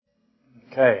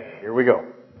Okay, here we go.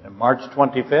 On March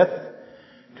 25th,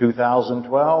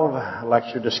 2012,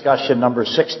 lecture discussion number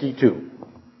 62.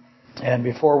 And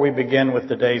before we begin with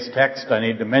today's text, I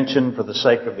need to mention, for the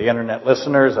sake of the internet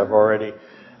listeners, I've already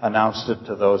announced it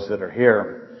to those that are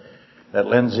here, that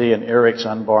Lindsay and Eric's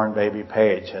unborn baby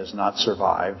Paige has not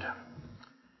survived.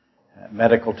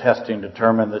 Medical testing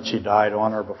determined that she died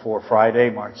on or before Friday,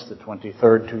 March the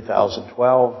 23rd,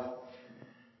 2012.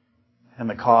 And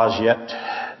the cause yet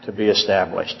to be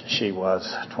established. She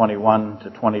was 21 to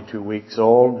 22 weeks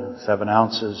old, 7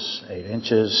 ounces, 8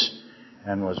 inches,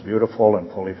 and was beautiful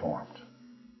and fully formed.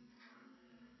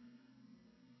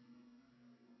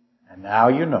 And now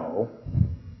you know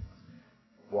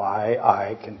why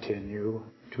I continue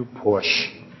to push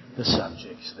the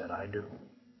subjects that I do.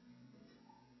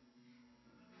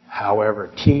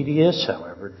 However tedious,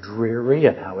 however dreary,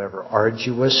 and however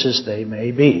arduous as they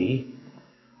may be,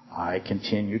 I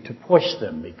continue to push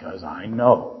them because I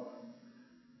know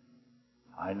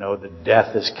that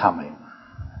death is coming.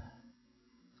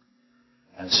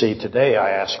 And see, today I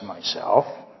ask myself,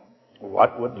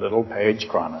 what would little Paige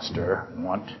Chronister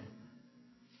want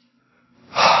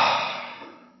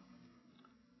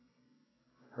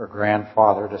her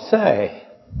grandfather to say?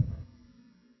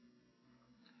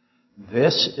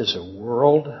 This is a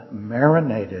world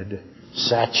marinated,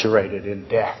 saturated in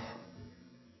death.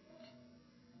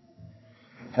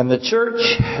 And the church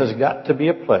has got to be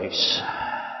a place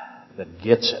that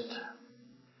gets it.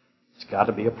 It's got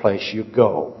to be a place you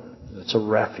go. It's a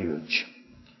refuge.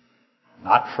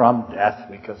 Not from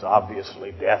death, because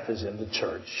obviously death is in the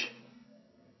church.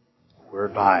 We're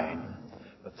dying.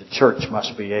 But the church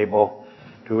must be able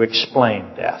to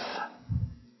explain death.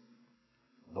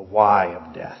 The why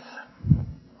of death.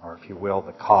 Or if you will,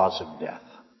 the cause of death.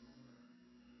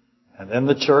 And then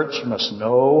the church must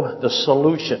know the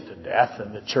solution to death,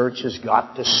 and the church has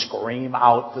got to scream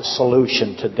out the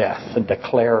solution to death and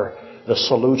declare the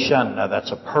solution. Now,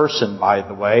 that's a person, by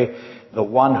the way, the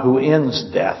one who ends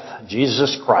death,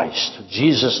 Jesus Christ,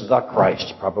 Jesus the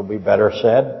Christ, probably better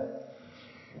said.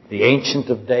 The Ancient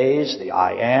of Days, the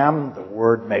I Am, the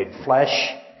Word made flesh.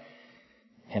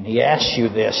 And he asks you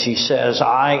this, he says,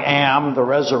 I am the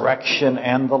resurrection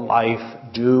and the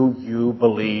life. Do you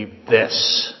believe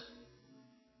this?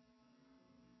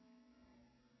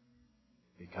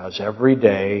 Because every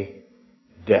day,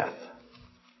 death.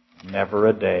 Never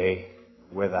a day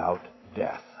without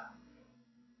death.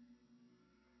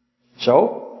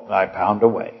 So, I pound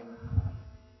away.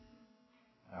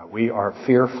 We are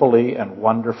fearfully and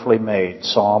wonderfully made.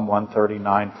 Psalm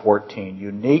 139:14.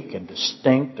 Unique and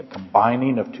distinct, a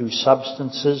combining of two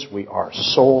substances. We are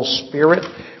soul, spirit,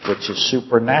 which is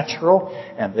supernatural.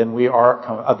 And then we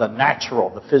are the natural,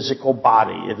 the physical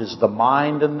body. It is the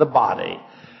mind and the body.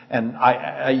 And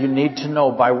you need to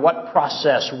know by what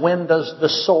process, when does the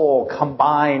soul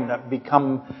combine,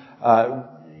 become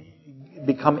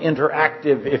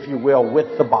interactive, if you will,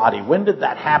 with the body? When did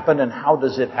that happen and how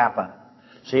does it happen?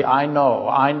 See, I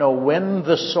know when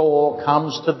the soul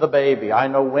comes to the baby. I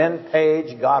know when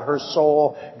Paige got her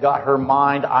soul, got her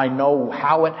mind. I know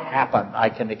how it happened. I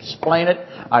can explain it.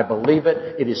 I believe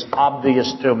it. It is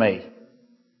obvious to me.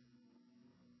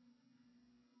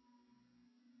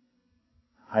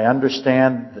 I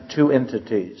understand the two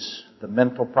entities, the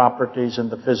mental properties and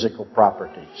the physical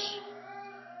properties.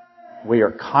 We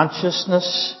are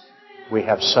consciousness. We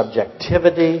have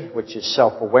subjectivity, which is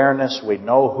self-awareness. We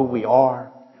know who we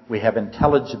are. We have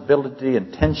intelligibility,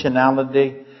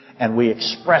 intentionality, and we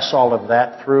express all of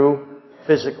that through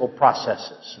physical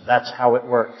processes. That's how it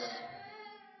works.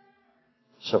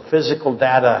 So physical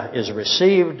data is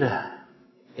received,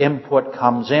 input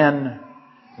comes in,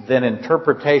 then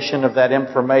interpretation of that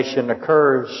information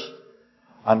occurs,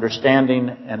 understanding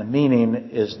and a meaning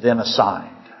is then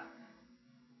assigned.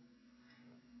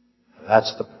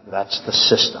 That's the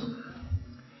system.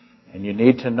 And you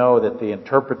need to know that the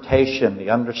interpretation, the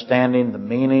understanding, the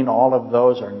meaning, all of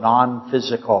those are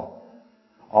non-physical.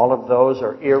 All of those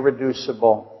are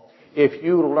irreducible. If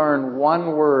you learn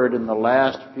one word in the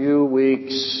last few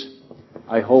weeks,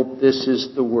 I hope this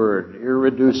is the word,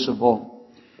 irreducible.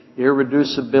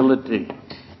 Irreducibility.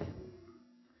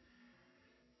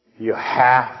 You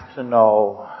have to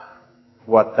know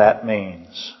what that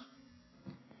means.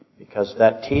 Because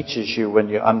that teaches you, when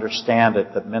you understand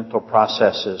it, that mental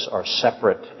processes are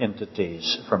separate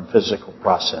entities from physical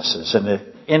processes. And if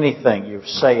anything, you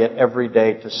say it every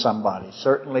day to somebody,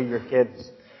 certainly your kids.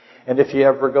 And if you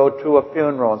ever go to a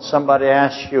funeral and somebody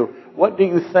asks you, what do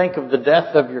you think of the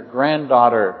death of your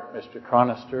granddaughter, Mr.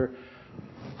 Chronister?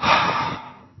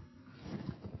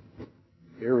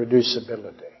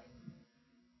 Irreducibility.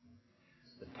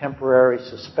 The temporary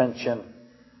suspension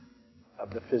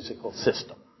of the physical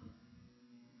system.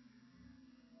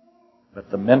 But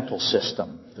the mental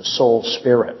system, the soul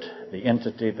spirit, the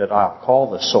entity that I'll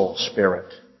call the soul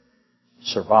spirit,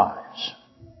 survives.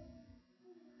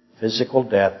 Physical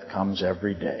death comes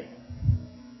every day.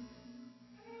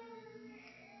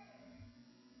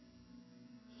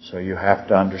 So you have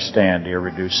to understand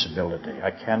irreducibility.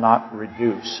 I cannot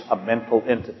reduce a mental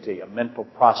entity, a mental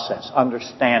process,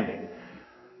 understanding,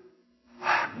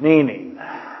 meaning,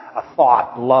 a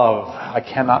thought, love. I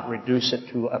cannot reduce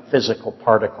it to a physical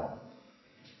particle.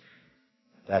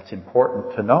 That's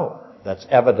important to know. That's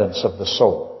evidence of the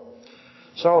soul.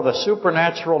 So the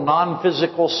supernatural,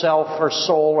 non-physical self or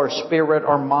soul or spirit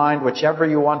or mind, whichever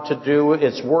you want to do,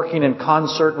 it's working in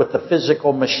concert with the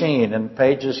physical machine. In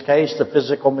Page's case, the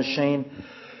physical machine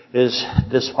is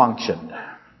dysfunctioned.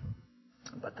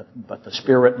 But the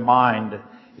spirit mind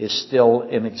is still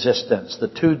in existence. The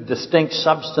two distinct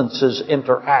substances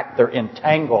interact. They're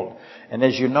entangled. And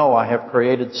as you know, I have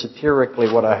created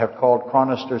satirically what I have called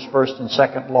Chronister's first and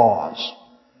second laws.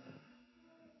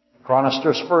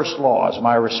 Chronister's first law is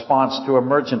my response to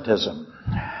emergentism.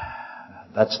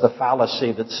 That's the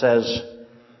fallacy that says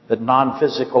that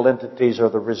non-physical entities are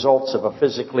the results of a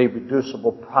physically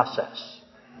reducible process.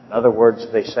 In other words,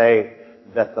 they say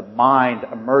that the mind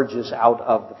emerges out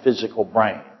of the physical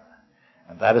brain.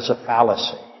 And that is a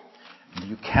fallacy.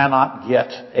 You cannot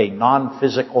get a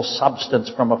non-physical substance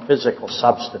from a physical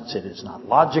substance. It is not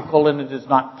logical and it is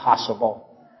not possible.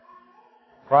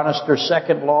 Chronister's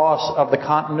second law of the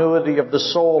continuity of the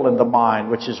soul in the mind,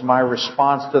 which is my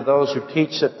response to those who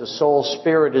teach that the soul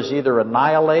spirit is either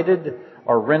annihilated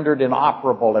or rendered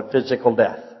inoperable at physical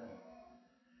death.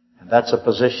 And that's a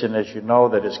position, as you know,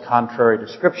 that is contrary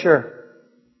to Scripture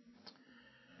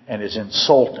and is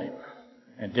insulting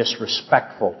and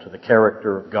disrespectful to the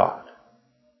character of God.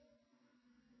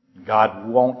 God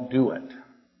won't do it.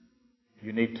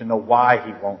 You need to know why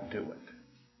He won't do it.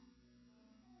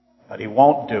 But He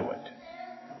won't do it.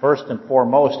 First and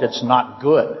foremost, it's not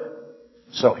good.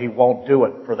 So He won't do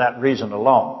it for that reason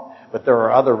alone. But there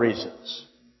are other reasons.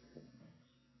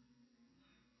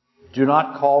 Do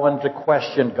not call into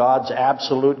question God's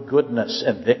absolute goodness.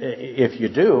 And if you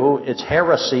do, it's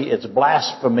heresy, it's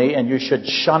blasphemy, and you should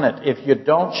shun it. If you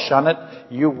don't shun it,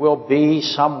 you will be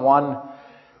someone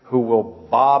who will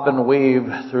bob and weave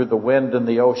through the wind and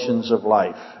the oceans of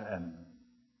life. And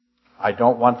I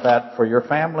don't want that for your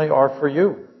family or for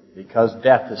you, because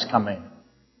death is coming.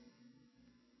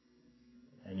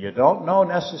 And you don't know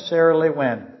necessarily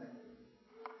when.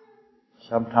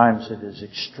 Sometimes it is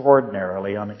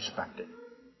extraordinarily unexpected.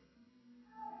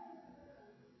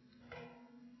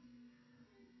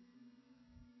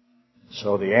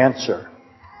 So the answer,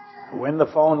 when the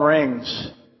phone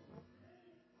rings,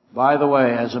 by the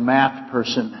way, as a math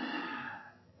person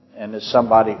and as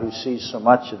somebody who sees so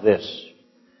much of this,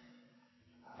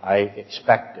 I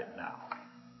expect it now.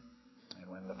 And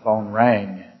when the phone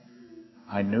rang,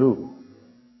 I knew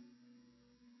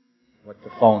what the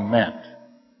phone meant.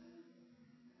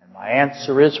 And my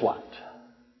answer is what?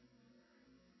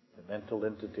 The mental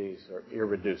entities are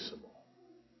irreducible.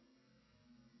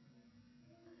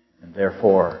 And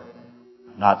therefore,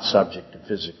 not subject to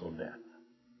physical death.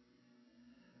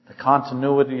 The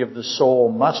continuity of the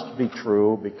soul must be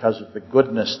true because of the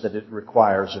goodness that it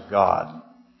requires of God.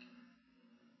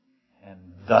 And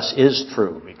thus is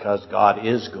true because God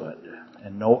is good.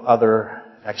 And no other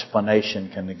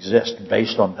explanation can exist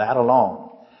based on that alone.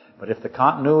 But if the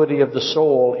continuity of the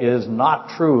soul is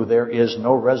not true, there is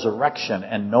no resurrection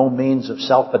and no means of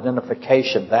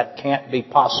self-identification. That can't be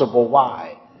possible.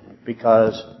 Why?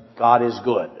 Because God is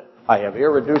good. I have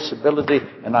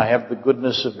irreducibility and I have the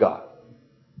goodness of God.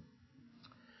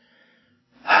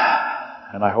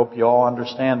 And I hope you all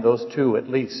understand those two at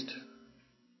least.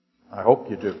 I hope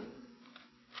you do.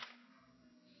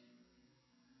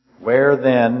 Where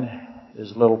then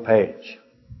is little Paige?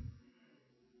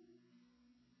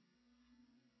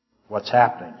 What's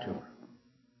happening to her?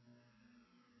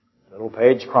 Little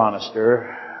Paige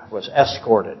Chronister was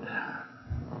escorted,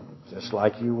 just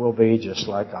like you will be, just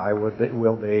like I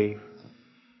will be,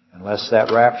 unless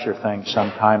that rapture thing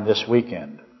sometime this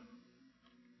weekend,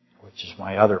 which is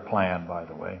my other plan, by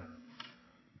the way.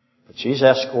 But she's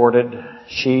escorted.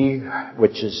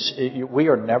 We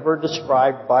are never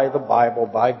described by the Bible,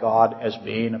 by God, as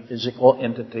being a physical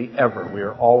entity ever. We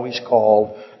are always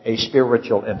called a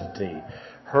spiritual entity.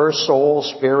 Her soul,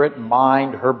 spirit,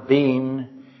 mind, her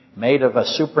being, made of a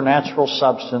supernatural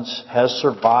substance, has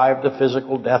survived the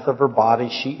physical death of her body.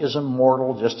 She is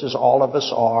immortal, just as all of us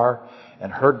are.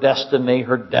 And her destiny,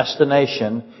 her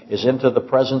destination is into the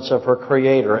presence of her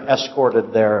Creator,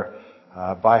 escorted there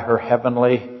by her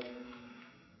heavenly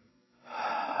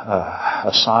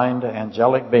assigned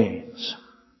angelic beings.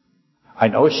 I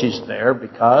know she's there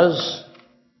because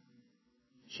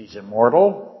she's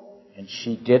immortal and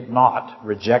she did not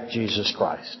reject Jesus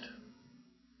Christ.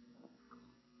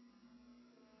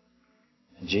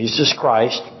 And Jesus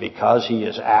Christ, because He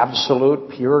is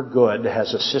absolute, pure good,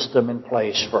 has a system in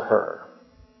place for her,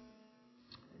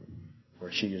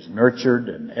 where she is nurtured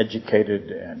and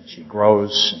educated and she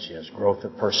grows and she has growth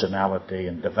of personality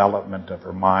and development of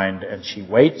her mind, and she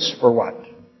waits for what?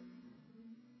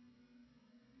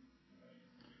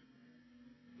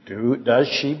 Does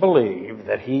she believe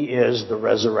that He is the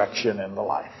resurrection and the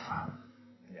life?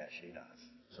 Yes, she does.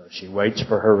 So she waits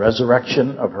for her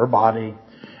resurrection of her body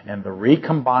and the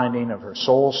recombining of her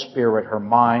soul, spirit, her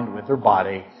mind with her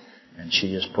body, and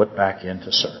she is put back into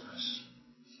service.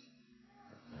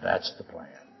 That's the plan.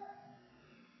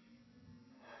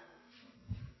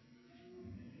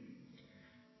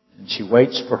 And she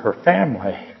waits for her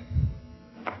family.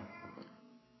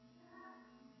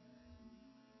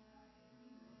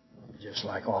 Just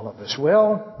like all of us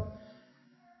will,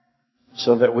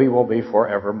 so that we will be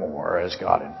forevermore as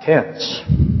God intends.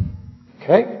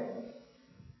 Okay?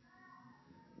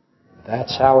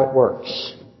 That's how it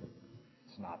works.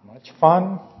 It's not much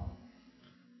fun.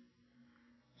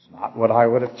 It's not what I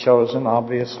would have chosen,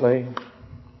 obviously.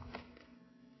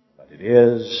 But it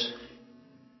is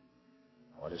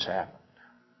what has happened.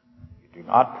 You do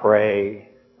not pray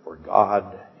for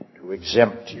God to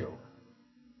exempt you.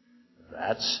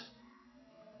 That's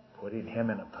putting Him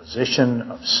in a position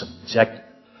of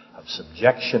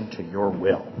subjection to your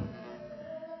will.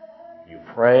 You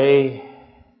pray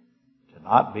to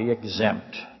not be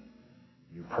exempt.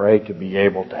 You pray to be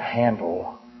able to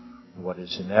handle what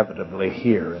is inevitably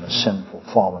here in a sinful,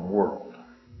 fallen world.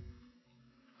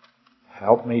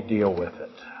 Help me deal with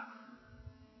it.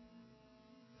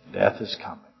 Death is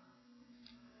coming.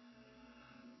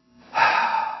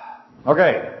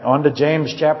 Okay, on to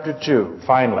James chapter 2,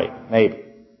 finally, maybe.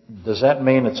 Does that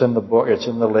mean it's in the book? It's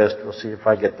in the list. We'll see if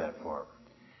I get that far.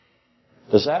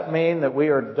 Does that mean that we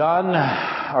are done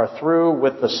or through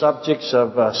with the subjects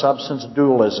of substance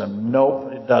dualism?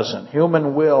 Nope, it doesn't.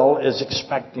 Human will is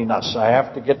expecting us. I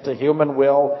have to get to human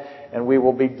will, and we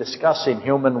will be discussing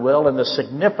human will and the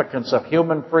significance of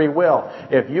human free will.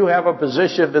 If you have a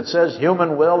position that says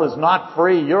human will is not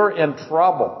free, you're in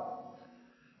trouble.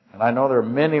 And I know there are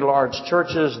many large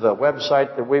churches. The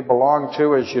website that we belong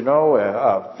to, as you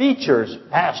know, features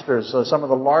pastors of some of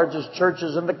the largest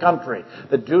churches in the country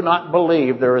that do not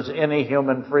believe there is any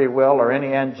human free will or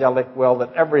any angelic will,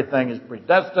 that everything is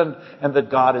predestined and that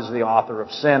God is the author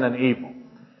of sin and evil.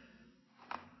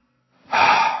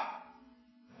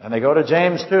 And they go to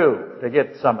James 2 to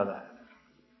get some of that.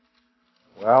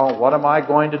 Well, what am I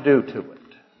going to do to it?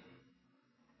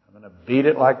 I'm going to beat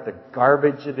it like the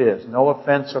garbage it is. No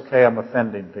offense, okay, I'm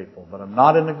offending people, but I'm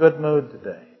not in a good mood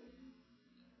today.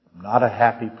 I'm not a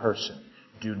happy person.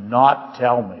 Do not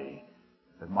tell me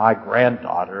that my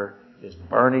granddaughter is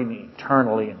burning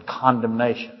eternally in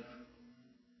condemnation.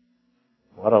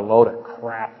 What a load of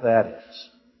crap that is.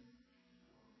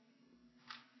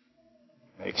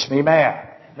 Makes me mad.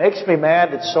 Makes me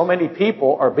mad that so many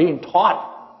people are being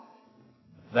taught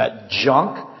that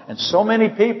junk, and so many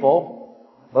people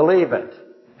believe it.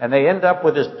 And they end up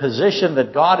with this position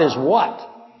that God is what?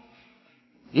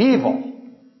 Evil,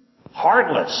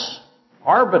 heartless,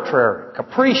 arbitrary,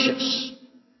 capricious.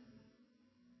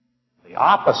 The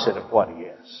opposite of what He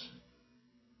is.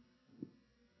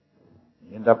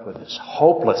 You end up with this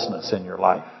hopelessness in your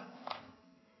life.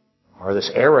 Or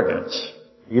this arrogance.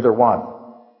 Either one.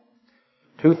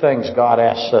 Two things God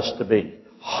asks us to be.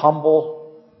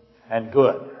 Humble and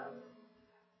good.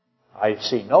 I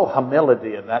see no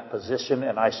humility in that position,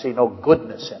 and I see no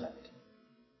goodness in it.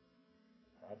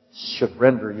 That should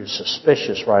render you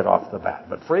suspicious right off the bat.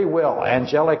 But free will,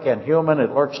 angelic and human,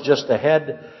 it lurks just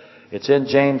ahead. It's in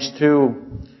James 2.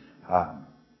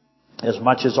 As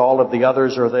much as all of the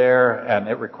others are there, and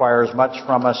it requires much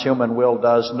from us, human will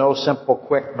does. No simple,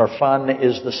 quick, nor fun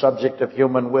is the subject of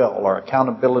human will, or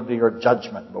accountability, or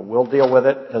judgment. But we'll deal with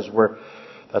it because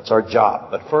that's our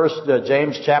job. But first,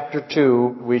 James chapter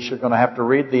 2, we're going to have to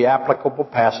read the applicable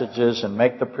passages and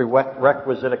make the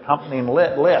prerequisite accompanying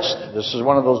list. This is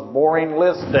one of those boring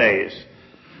list days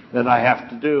that I have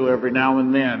to do every now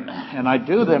and then. And I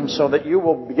do them so that you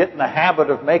will get in the habit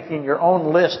of making your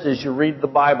own list as you read the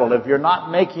Bible. If you're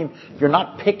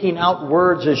not picking out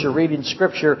words as you're reading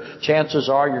Scripture, chances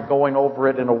are you're going over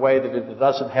it in a way that it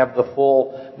doesn't have the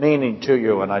full meaning to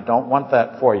you, and I don't want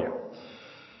that for you.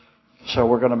 So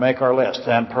we're going to make our list.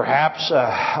 And perhaps,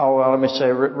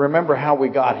 remember how we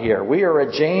got here. We are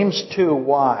at James 2.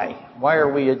 Why? Why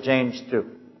are we at James 2?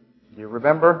 Do you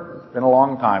remember? It's been a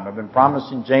long time. I've been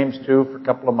promising James 2 for a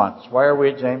couple of months. Why are we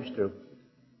at James 2?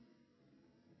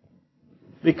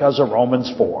 Because of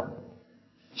Romans 4.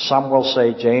 Some will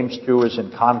say James 2 is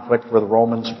in conflict with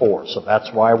Romans 4. So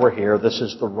that's why we're here. This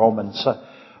is the Roman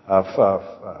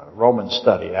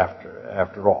study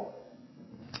after all.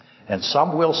 And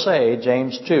some will say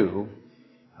James 2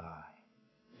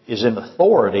 is in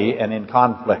authority and in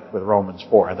conflict with Romans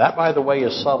 4. And that, by the way,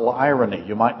 is subtle irony.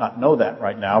 You might not know that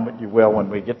right now, but you will when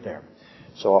we get there.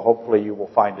 So hopefully you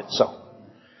will find it so.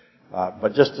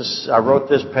 But just as I wrote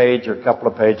this page or a couple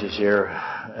of pages here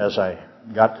as I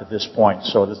got to this point,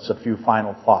 so that's a few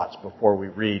final thoughts before we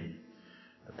read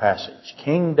the passage.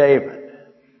 King David,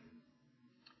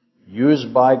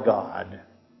 used by God,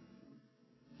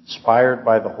 inspired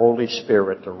by the Holy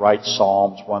Spirit to write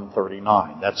Psalms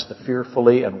 139. That's the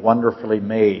fearfully and wonderfully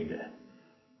made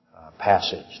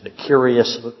passage, the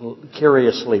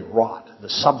curiously wrought, the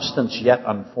substance yet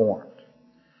unformed.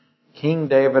 King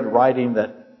David writing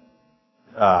that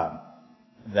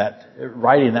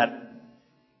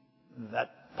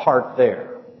part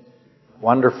there,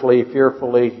 wonderfully,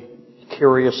 fearfully,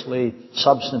 curiously,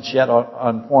 substance yet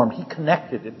unformed. He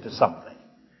connected it to something.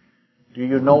 Do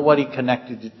you know what he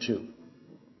connected it to?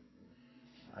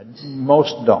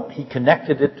 Most don't. He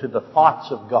connected it to the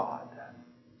thoughts of God.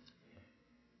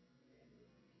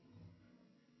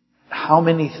 How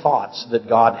many thoughts that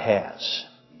God has?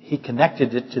 He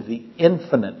connected it to the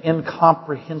infinite,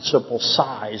 incomprehensible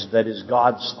size that is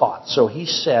God's thoughts. So he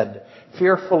said,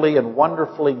 fearfully and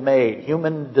wonderfully made,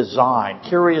 human design,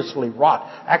 curiously wrought.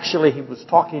 Actually, he was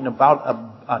talking about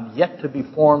a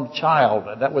yet-to-be-formed child,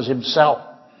 and that was himself.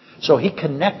 So he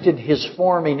connected his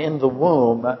forming in the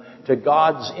womb to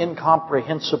God's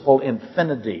incomprehensible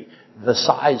infinity, the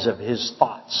size of his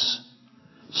thoughts.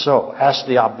 So, ask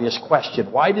the obvious question.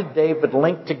 Why did David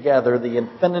link together the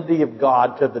infinity of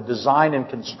God to the design and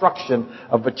construction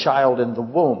of a child in the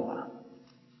womb?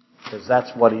 Because that's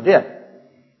what he did.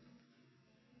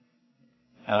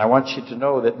 And I want you to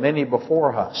know that many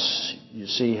before us, you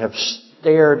see, have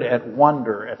stared at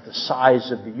wonder at the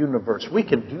size of the universe. We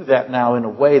can do that now in a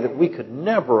way that we could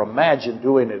never imagine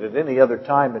doing it at any other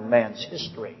time in man's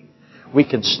history. We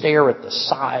can stare at the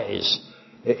size.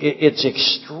 It's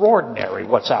extraordinary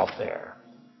what's out there.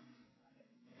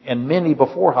 And many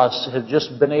before us have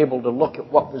just been able to look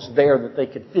at what was there that they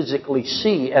could physically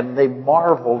see, and they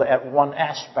marveled at one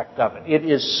aspect of it. It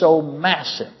is so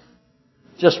massive.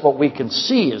 Just what we can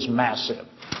see is massive.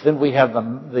 Then we have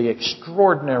the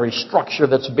extraordinary structure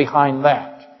that's behind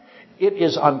that. It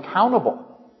is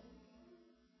uncountable.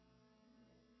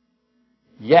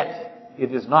 Yet,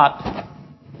 it is not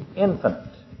infinite.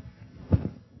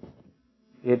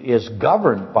 It is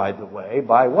governed, by the way,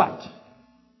 by what?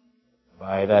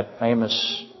 By that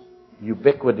famous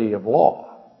ubiquity of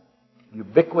law.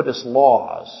 Ubiquitous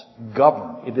laws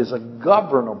govern. It is a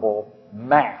governable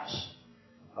mass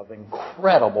of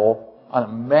incredible,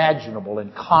 unimaginable,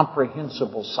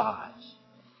 incomprehensible size.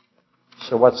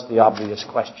 So what's the obvious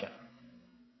question?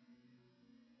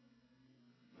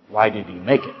 Why did he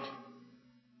make it?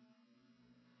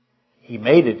 He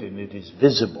made it and it is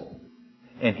visible.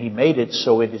 And he made it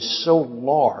so it is so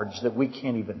large that we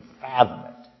can't even fathom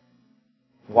it.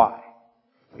 Why?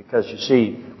 Because you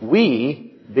see,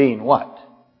 we, being what?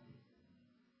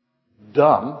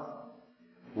 Dumb,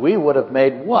 we would have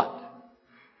made what?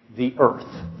 The earth.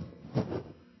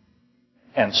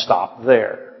 And stopped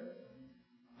there.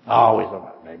 Oh,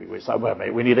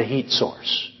 we need a heat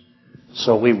source.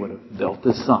 So we would have built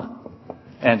the sun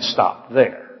and stopped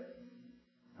there.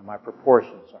 And my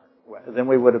proportions are. Then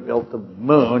we would have built the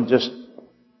moon just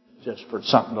for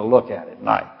something to look at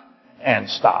night and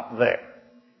stop there.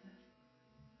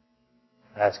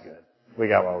 That's good. We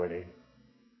got what we need.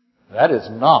 That is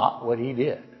not what he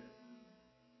did.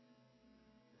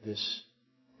 This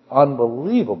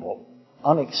unbelievable,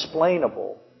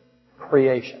 unexplainable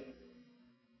creation.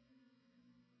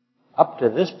 Up to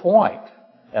this point,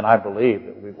 and I believe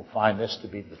that we will find this to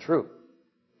be the truth,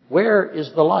 where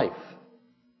is the life?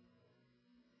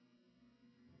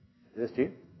 Is this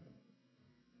you?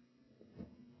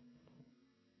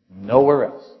 Nowhere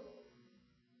else.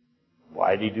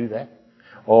 Why did he do that?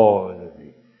 Oh,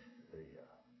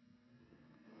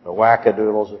 The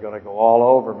wackadoodles are going to go all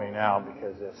over me now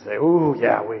because they'll say, ooh,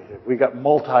 yeah, we got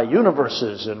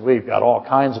multi-universes and we've got all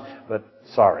kinds of... But,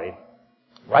 sorry.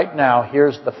 Right now,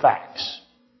 here's the facts.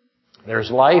 There's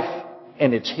life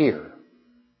and it's here.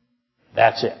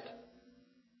 That's it.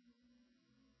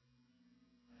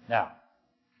 Now,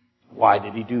 why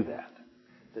did he do that?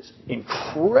 This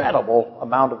incredible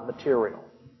amount of material.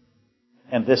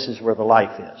 And this is where the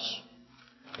life is.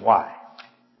 Why?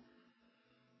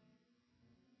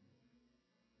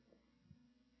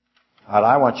 What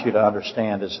I want you to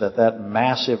understand is that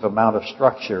massive amount of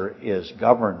structure is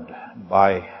governed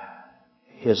by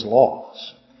His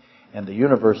laws. And the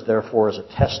universe, therefore, is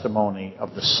a testimony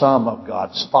of the sum of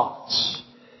God's thoughts.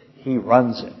 He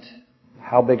runs it.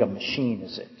 How big a machine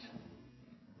is it?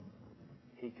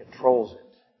 He controls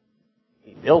it.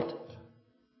 He built it.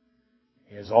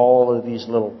 He has all of these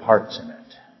little parts in it.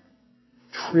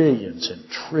 Trillions and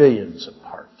trillions of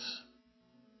parts.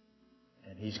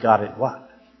 And He's got it what?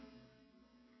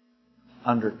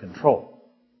 Under control.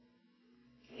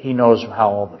 He knows how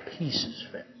all the pieces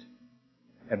fit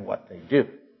and what they do.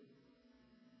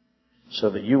 So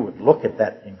that you would look at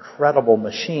that incredible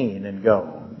machine and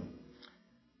go,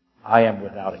 I am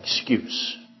without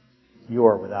excuse. You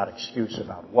are without excuse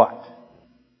about what?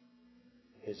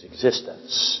 His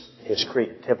existence, His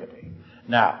creativity.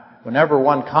 Now, whenever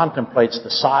one contemplates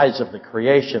the size of the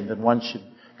creation, then one should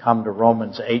come to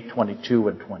Romans 8:22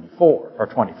 and 24, or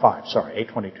 25, sorry,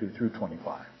 8:22 through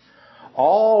 25.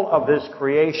 All of this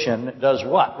creation does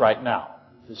what right now?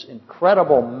 This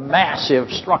incredible, massive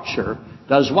structure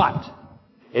does what?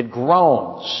 It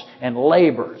groans and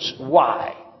labors.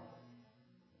 Why?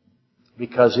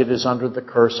 Because it is under the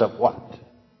curse of what?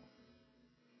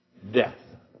 Death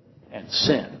and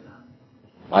sin.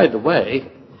 By the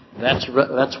way, that's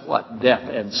what? Death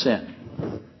and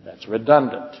sin. That's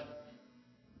redundant.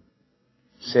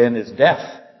 Sin is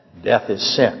death. Death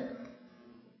is sin.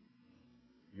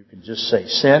 You can just say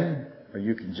sin, or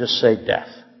you can just say death.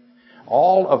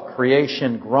 All of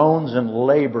creation groans and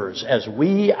labors as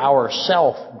we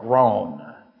ourselves groan,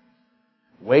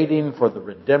 waiting for the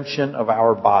redemption of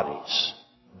our bodies,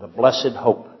 the blessed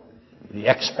hope, the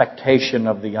expectation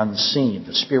of the unseen,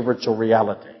 the spiritual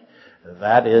reality.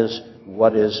 That is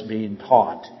what is being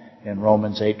taught in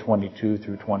Romans 8:22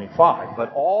 through 25.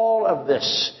 But all of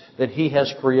this that He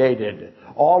has created,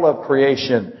 all of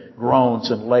creation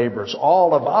groans and labors.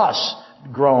 All of us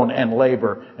groan and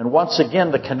labor. And once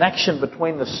again, the connection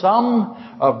between the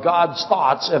sum of God's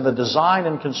thoughts and the design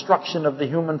and construction of the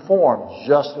human form,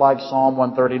 just like Psalm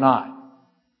 139.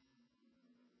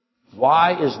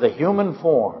 Why is the human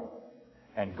form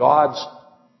and God's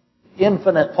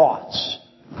infinite thoughts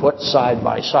put side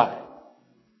by side?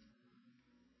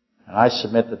 And I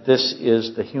submit that this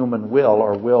is the human will,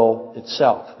 or will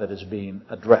itself, that is being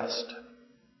addressed.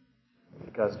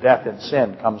 Because death and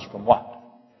sin comes from what?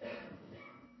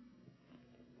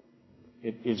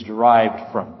 It is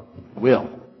derived from will.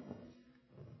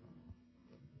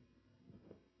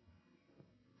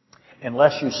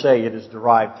 Unless you say it is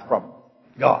derived from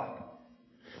God.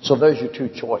 So those are your two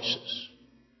choices.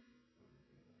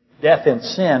 Death and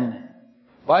sin.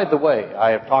 By the way,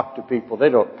 I have talked to people, they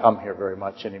don't come here very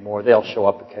much anymore. They'll show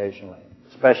up occasionally.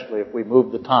 Especially if we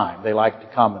move the time. They like to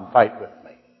come and fight with me.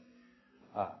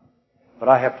 But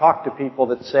I have talked to people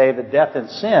that say that death and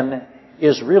sin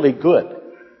is really good.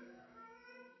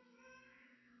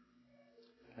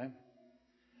 Okay?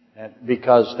 And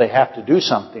because they have to do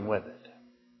something with it.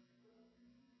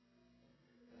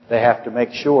 They have to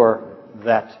make sure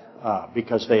that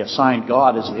because they assign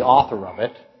God as the author of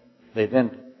it, they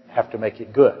then have to make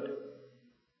it good.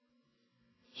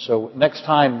 So next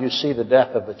time you see the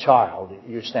death of a child,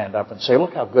 you stand up and say,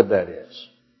 look how good that is.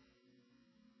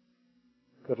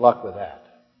 Good luck with that.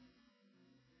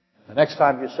 The next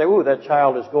time you say, ooh, that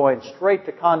child is going straight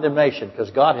to condemnation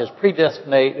because God has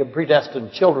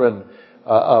predestined children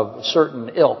of certain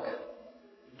ilk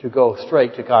to go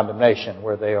straight to condemnation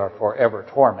where they are forever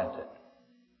tormented.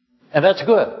 And that's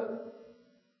good.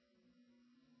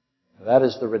 That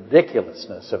is the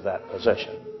ridiculousness of that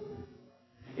position.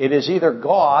 It is either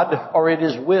God or it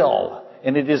is will.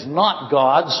 And it is not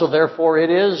God, so therefore it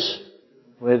is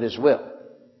will.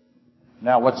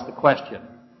 Now what's the question?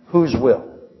 Whose will?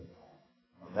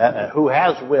 Who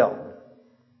has will?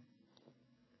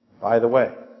 By the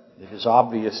way, it is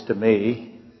obvious to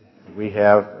me, we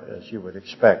have, as you would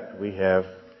expect, we have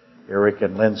Eric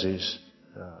and Lindsay's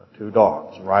two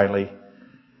dogs, Riley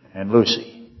and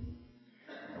Lucy.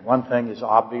 And one thing is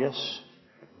obvious,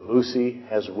 Lucy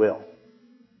has will.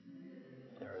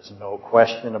 There is no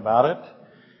question about it.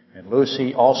 And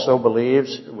Lucy also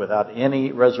believes, without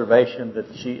any reservation, that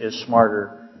she is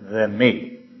smarter than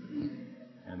me.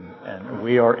 And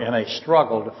we are in a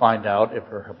struggle to find out if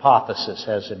her hypothesis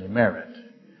has any merit.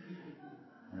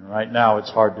 And right now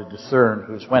it's hard to discern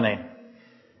who's winning.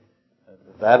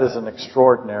 That is an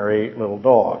extraordinary little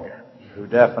dog who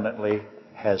definitely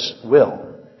has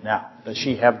will. Now, does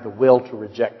she have the will to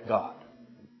reject God?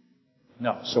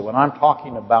 No. So when I'm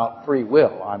talking about free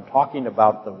will, I'm talking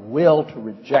about the will to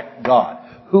reject God.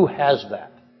 Who has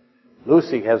that?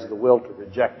 Lucy has the will to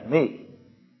reject me.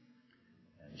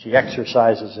 She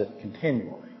exercises it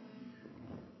continually.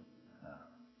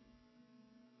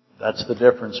 That's the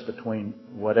difference between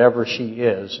whatever she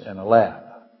is and a lab.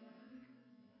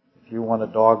 If you want a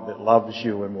dog that loves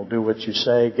you and will do what you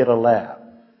say, get a lab.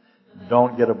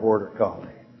 Don't get a border collie.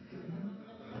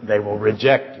 They will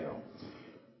reject you.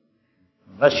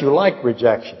 Unless you like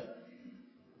rejection.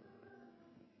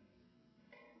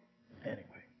 Anyway.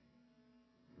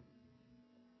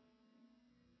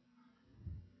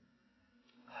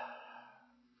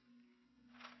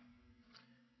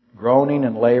 Groaning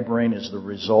and laboring is the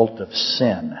result of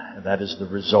sin. That is the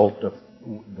result of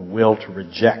the will to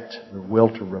reject, the will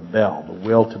to rebel, the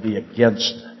will to be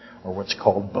against, or what's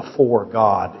called before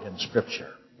God in Scripture.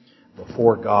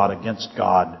 Before God, against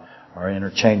God are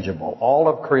interchangeable. All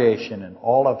of creation and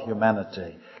all of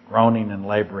humanity, groaning and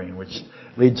laboring, which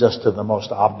leads us to the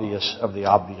most obvious of the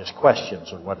obvious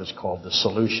questions, or what is called the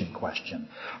solution question.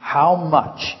 How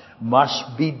much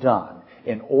must be done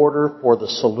in order for the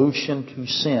solution to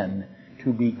sin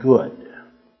to be good?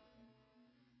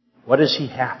 What does he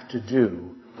have to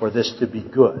do for this to be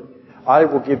good? I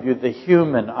will give you the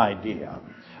human idea.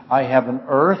 I have an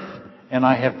earth and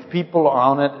I have people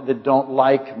on it that don't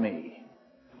like me.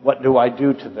 What do I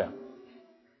do to them?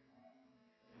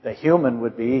 The human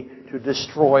would be to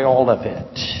destroy all of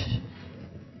it.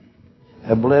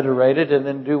 Obliterate it, and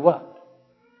then do what?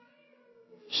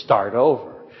 Start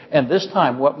over. And this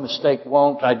time, what mistake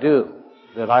won't I do?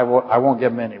 That I won't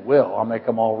give them any will. I'll make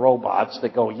them all robots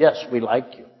that go, yes, we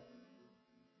like you.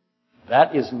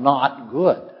 That is not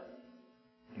good.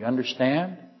 You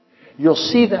understand? You'll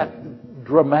see that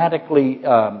dramatic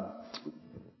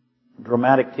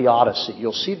theodicy.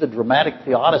 You'll see the dramatic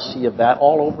theodicy of that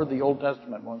all over the Old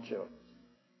Testament, won't you?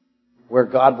 Where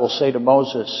God will say to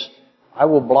Moses, I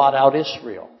will blot out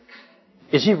Israel.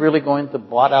 Is he really going to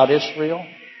blot out Israel?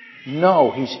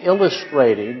 No, he's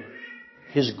illustrating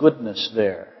his goodness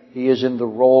there. He is in the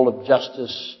role of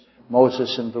justice,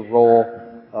 Moses in the role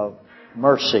of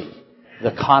mercy.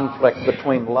 The conflict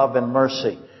between love and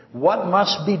mercy. What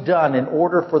must be done in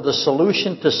order for the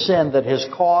solution to sin that has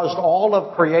caused all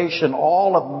of creation,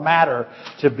 all of matter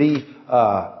to be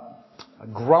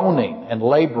groaning and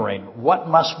laboring? What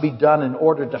must be done in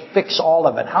order to fix all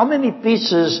of it? How many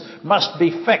pieces must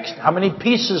be fixed? How many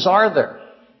pieces are there?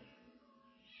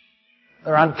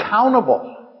 They're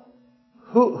uncountable.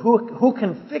 Who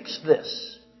can fix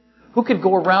this? Who can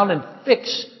go around and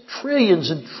fix trillions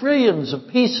and trillions of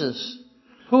pieces?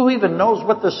 Who even knows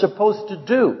what they're supposed to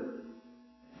do?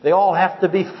 They all have to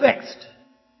be fixed.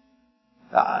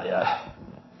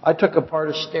 I took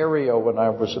apart a stereo when I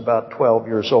was about 12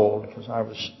 years old because I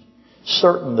was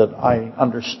certain that I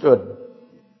understood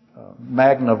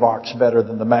Magnavox better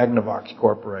than the Magnavox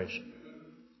Corporation.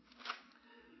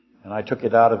 And I took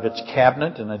it out of its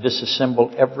cabinet and I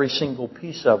disassembled every single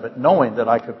piece of it, knowing that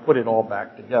I could put it all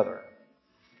back together,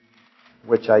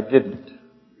 which I didn't.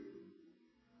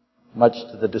 Much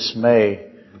to the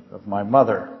dismay of my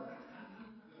mother,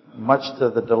 much to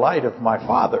the delight of my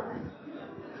father,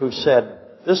 who said,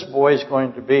 this boy's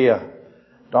going to be a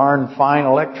darn fine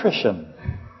electrician,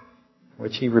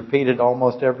 which he repeated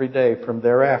almost every day from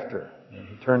thereafter. And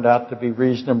he turned out to be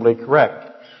reasonably correct.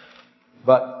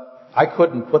 But I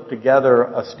couldn't put together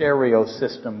a stereo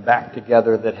system back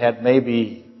together that had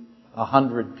maybe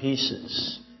 100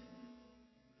 pieces.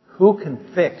 Who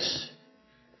can fix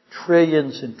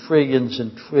trillions and trillions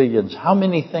and trillions? How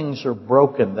many things are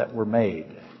broken that were made?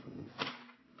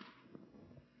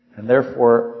 And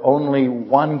therefore, only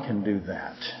one can do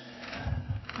that.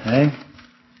 Okay?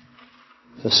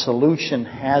 The solution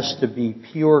has to be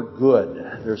pure good.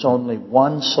 There's only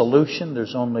one solution.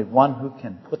 There's only one who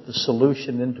can put the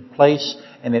solution into place,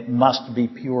 and it must be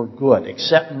pure good.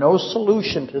 Except no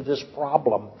solution to this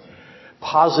problem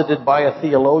posited by a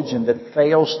theologian that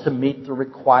fails to meet the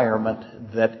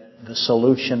requirement that the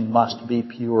solution must be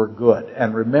pure good.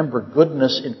 And remember,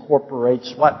 goodness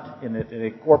incorporates what in it?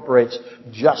 It incorporates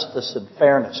justice and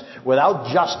fairness.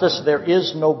 Without justice, there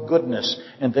is no goodness,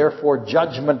 and therefore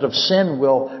judgment of sin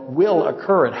will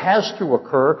occur. It has to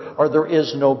occur, or there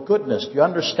is no goodness. Do you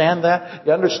understand that?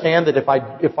 You understand that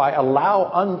if I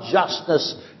allow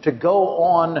unjustness to go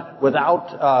on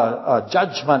without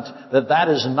judgment, that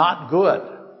is not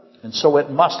good. And so it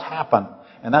must happen.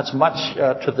 And that's much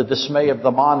to the dismay of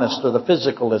the monist or the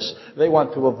physicalist. They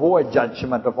want to avoid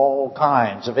judgment of all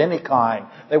kinds, of any kind.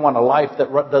 They want a life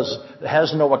that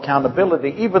has no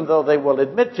accountability, even though they will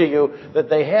admit to you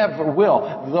that they have a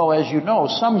will. Though, as you know,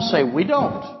 some say we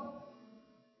don't.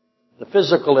 The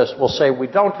physicalist will say we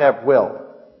don't have will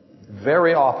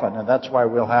very often, and that's why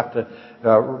we'll have to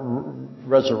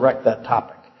resurrect that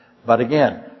topic. But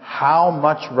again, how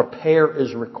much repair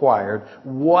is required?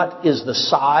 What is the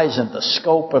size and the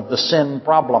scope of the sin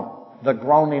problem? The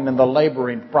groaning and the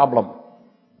laboring problem?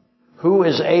 Who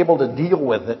is able to deal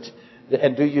with it?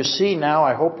 And do you see now,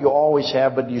 I hope you always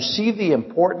have, but do you see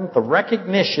the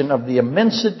recognition of the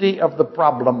immensity of the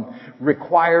problem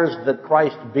requires that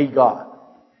Christ be God?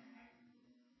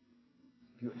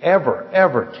 If you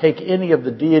ever take any of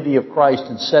the deity of Christ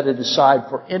and set it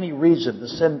aside for any reason, the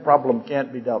sin problem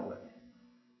can't be dealt with.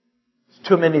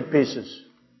 Too many pieces.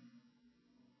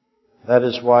 That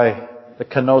is why the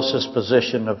kenosis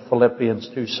position of Philippians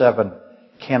 2:7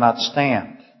 cannot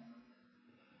stand.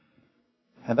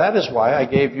 And that is why I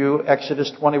gave you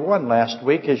Exodus 21 last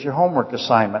week as your homework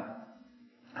assignment.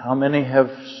 How many have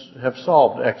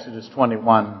solved Exodus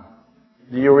 21?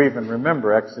 Do you even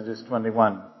remember Exodus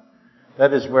 21?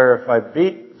 That is where if I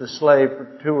beat the slave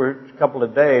for a couple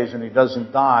of days and he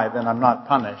doesn't die, then I'm not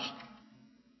punished.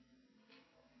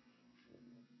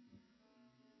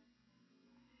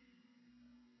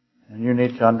 And you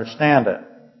need to understand it.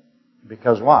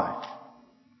 Because why?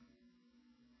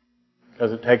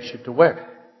 Because it takes you to where?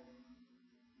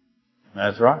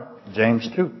 That's right. James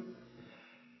 2.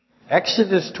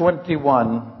 Exodus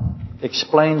 21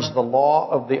 explains the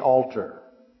law of the altar.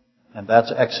 And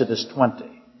that's Exodus 20.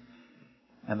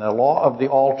 And the law of the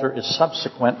altar is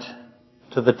subsequent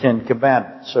to the Ten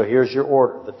Commandments. So here's your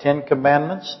order. The Ten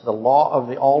Commandments, the law of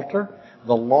the altar,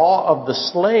 the law of the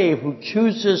slave who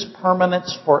chooses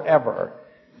permanence forever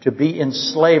to be in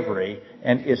slavery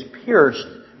and is pierced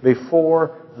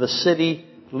before the city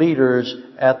leaders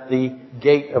at the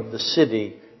gate of the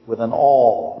city with an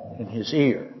awl in his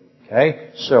ear.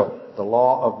 Okay? So, the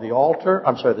law of the altar,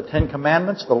 the Ten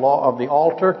Commandments, the law of the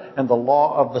altar, and the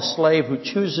law of the slave who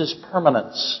chooses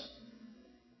permanence.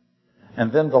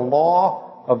 And then the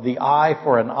law of the eye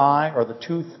for an eye, or the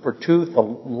tooth for tooth, the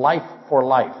life for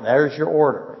life. There's your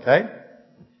order, okay?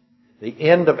 The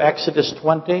end of Exodus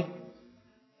 20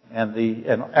 and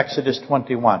Exodus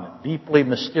 21. Deeply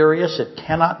mysterious. It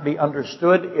cannot be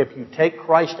understood. If you take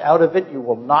Christ out of it, you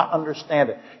will not understand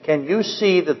it. Can you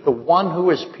see that the one who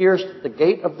is pierced at the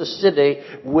gate of the city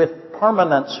with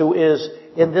permanence, who is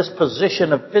in this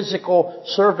position of physical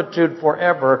servitude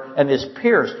forever and is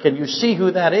pierced, can you see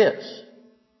who that is?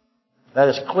 That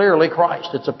is clearly Christ.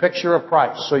 It's a picture of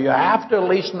Christ. So you have to at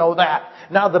least know that.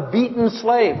 Now the beaten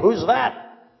slave, who's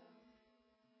that?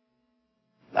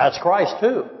 That's Christ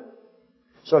too.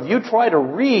 So if you try to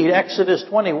read Exodus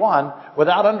 21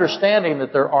 without understanding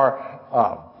that there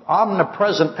are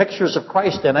omnipresent pictures of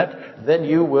Christ in it, then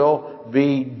you will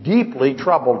be deeply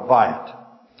troubled by it.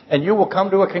 And you will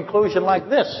come to a conclusion like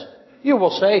this. You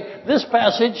will say, this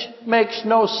passage makes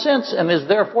no sense and is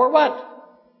therefore what?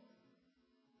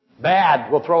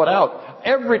 Bad. We'll throw it out.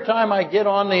 Every time I get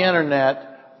on the internet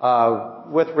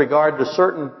with regard to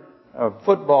certain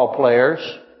football players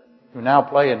who now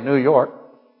play in New York,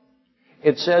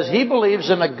 it says he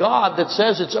believes in a God that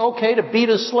says it's okay to beat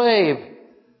a slave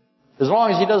as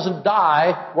long as he doesn't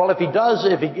die. Well, if he does,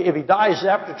 if he dies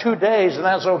after 2 days, then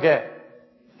that's okay.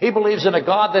 He believes in a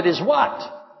God that is what?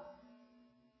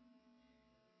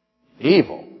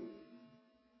 Evil.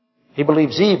 He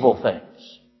believes evil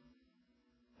things.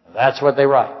 That's what they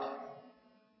write.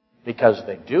 Because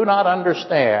they do not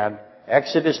understand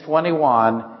Exodus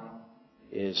 21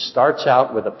 starts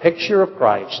out with a picture of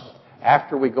Christ.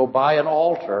 After we go by an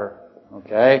altar,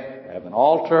 okay, have an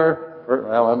altar.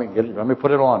 Well, let me put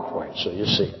it on for you so you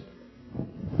see it.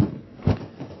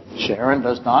 Sharon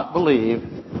does not believe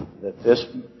that this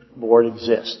Lord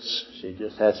exists. She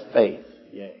just has faith.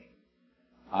 Yay.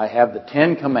 I have the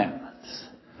 10 Commandments.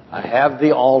 I have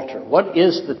the altar. What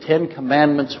is the 10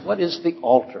 Commandments? What is the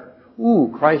altar?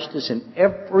 Christ is in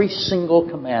every single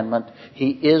commandment. He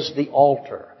is the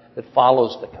altar that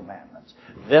follows the commandments.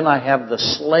 Then I have the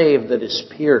slave that is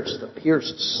pierced, the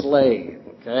pierced slave.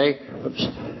 Okay? Oops.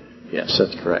 Yes,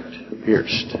 that's correct.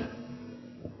 Pierced.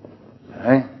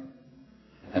 Okay?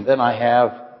 And then I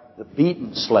have the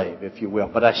beaten slave, if you will.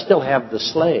 But I still have the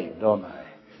slave, don't I?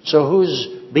 So who's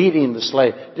beating the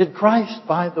slave? Did Christ,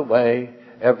 by the way,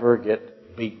 ever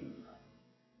get beaten?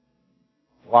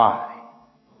 Why?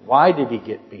 Why did he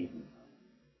get beaten?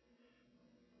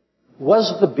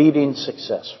 Was the beating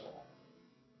successful?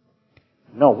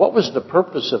 No. What was the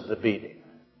purpose of the beating?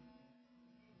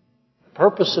 The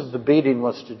purpose of the beating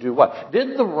was to do what?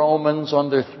 Did the Romans on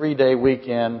their 3-day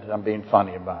weekend, I'm being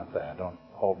funny about that, don't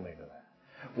hold me to that,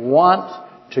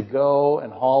 want to go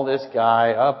and haul this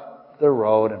guy up the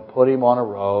road and put him on a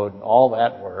road and all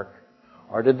that work?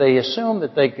 Or did they assume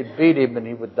that they could beat him and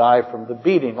he would die from the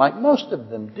beating, like most of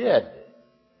them did?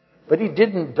 But he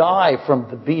didn't die from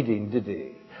the beating, did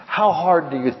he? How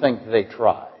hard do you think they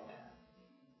tried?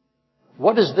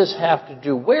 What does this have to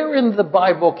do? Where in the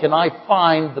Bible can I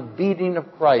find the beating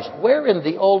of Christ? Where in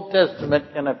the Old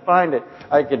Testament can I find it?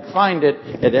 I can find it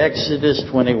at Exodus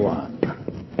 21.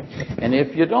 And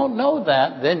if you don't know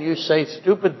that, then you say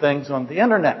stupid things on the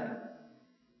internet.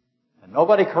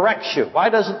 Nobody corrects you. Why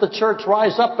doesn't the church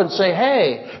rise up and say,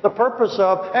 hey, the purpose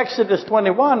of Exodus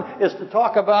 21 is to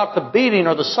talk about the beating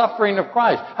or the suffering of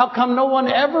Christ? How come no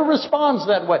one ever responds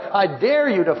that way? I dare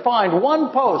you to find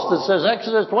one post that says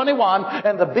Exodus 21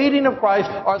 and the beating of Christ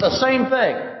are the same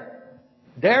thing.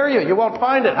 Dare you. You won't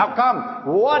find it. How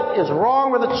come? What is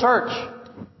wrong with the church?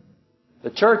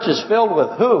 The church is filled with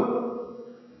who?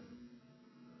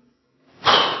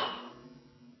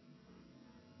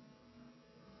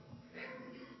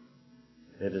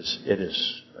 It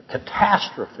is a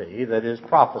catastrophe that is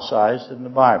prophesied in the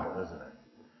Bible, isn't it?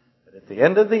 That at the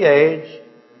end of the age,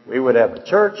 we would have a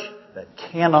church that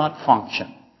cannot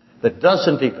function, that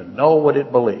doesn't even know what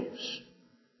it believes,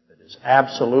 that is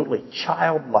absolutely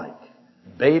childlike,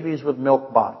 babies with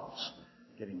milk bottles,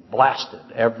 getting blasted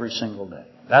every single day.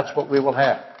 That's what we will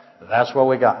have. That's what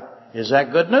we got. Is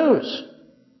that good news?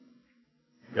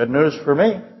 Good news for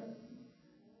me.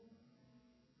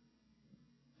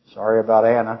 Sorry about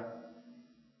Anna.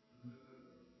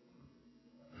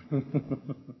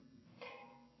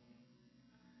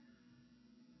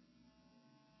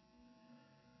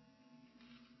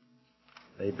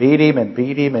 They beat him and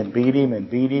beat him and beat him and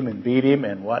beat him and beat him,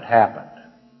 and what happened?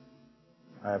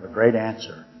 I have a great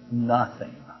answer.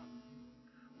 Nothing.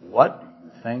 What do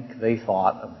you think they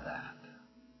thought of that?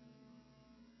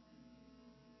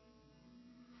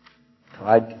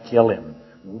 Tried to kill him.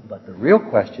 But the real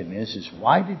question is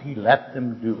why did he let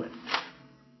them do it?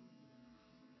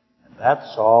 And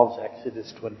that solves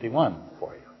Exodus 21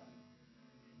 for you.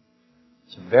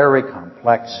 It's very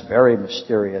complex, very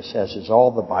mysterious, as is all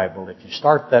the Bible. If you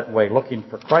start that way, looking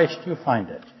for Christ, you find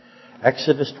it.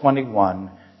 Exodus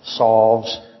 21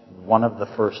 solves one of the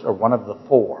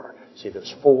four. See,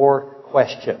 there's 4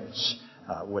 questions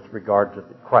with regard to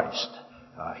Christ.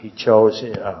 He chose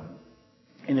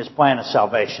in his plan of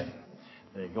salvation.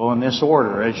 They go in this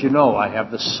order. As you know, I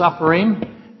have the suffering,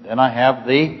 then I have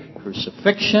the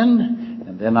crucifixion,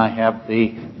 and then I have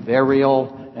the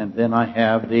burial, and then I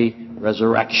have the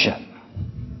resurrection.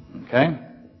 Okay?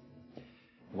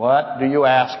 What do you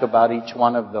ask about each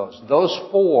one of those? Those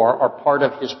 4 are part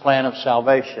of his plan of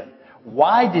salvation.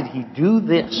 Why did he do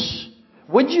this?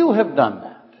 Would you have done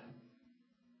that?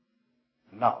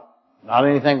 No. Not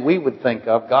anything we would think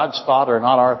of. God's thought are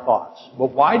not our thoughts.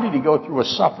 But why did he go through a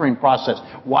suffering process?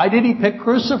 Why did he pick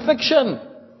crucifixion?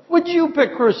 Would you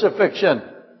pick crucifixion?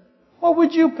 What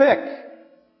would you pick?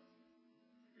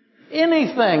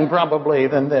 Anything probably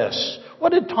than this.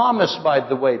 What did Thomas, by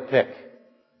the way, pick?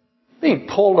 Being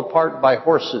pulled apart by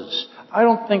horses. I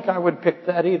don't think I would pick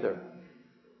that either.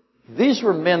 These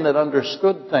were men that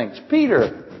understood things.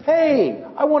 Peter, hey,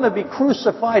 I want to be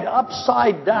crucified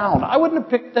upside down. I wouldn't have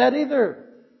picked that either.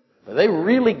 But they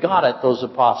really got it, those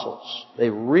apostles. They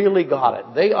really got it.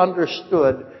 They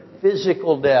understood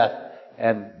physical death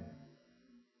and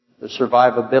the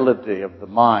survivability of the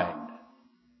mind.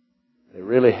 They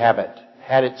really had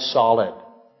it solid.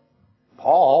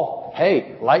 Paul,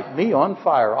 hey, light me on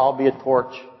fire. I'll be a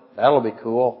torch. That'll be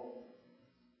cool.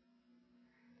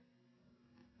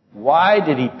 Why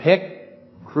did he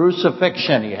pick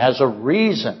crucifixion? He has a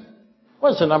reason.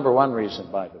 What's the number one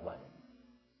reason, by the way?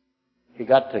 He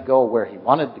got to go where he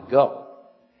wanted to go.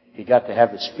 He got to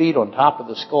have his feet on top of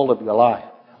the skull of Goliath,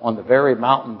 on the very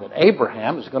mountain that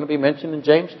Abraham is going to be mentioned in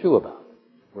James 2 about,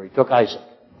 where he took Isaac.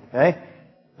 Okay?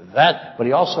 But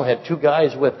he also had 2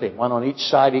 guys with him, one on each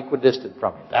side equidistant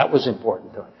from him. That was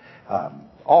important to him.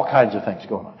 All kinds of things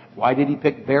going on. Why did he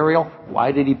pick burial?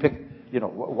 Why did he pick,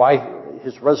 why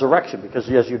his resurrection, because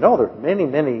as you know, there are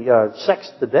many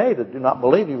sects today that do not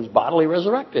believe he was bodily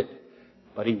resurrected.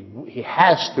 But he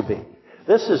has to be.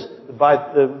 This is,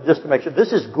 just to make sure,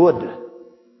 this is good.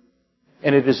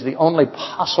 And it is the only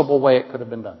possible way it could have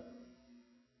been done.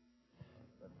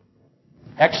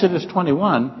 Exodus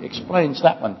 21 explains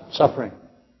that one, suffering.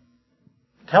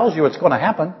 Tells you it's going to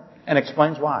happen and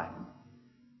explains why.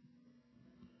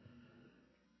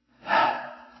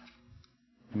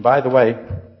 And by the way,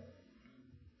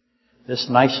 this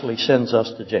nicely sends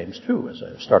us to James 2, as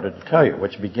I started to tell you,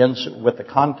 which begins with the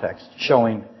context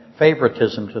showing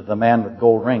favoritism to the man with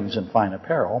gold rings and fine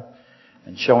apparel,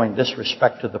 and showing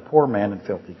disrespect to the poor man in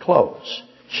filthy clothes,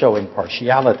 showing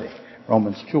partiality.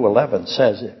 Romans 2:11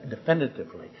 says it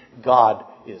definitively, God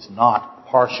is not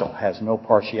partial, has no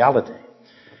partiality.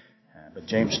 But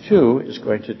James 2 is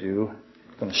going to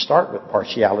start with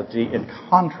partiality in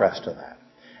contrast to that.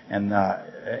 And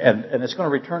it's going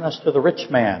to return us to the rich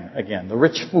man again, the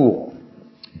rich fool.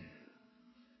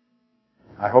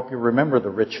 I hope you remember the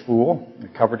rich fool. We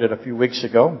covered it a few weeks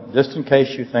ago. Just in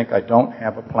case you think I don't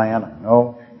have a plan, I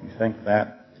know you think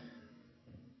that.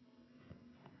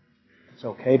 It's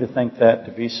okay to think that,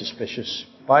 to be suspicious.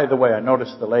 By the way, I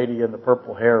noticed the lady in the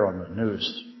purple hair on the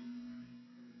news.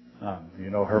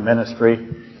 Her ministry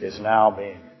is now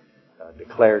being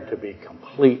declared to be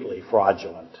completely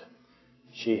fraudulent.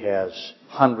 She has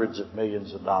hundreds of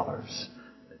millions of dollars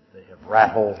that they have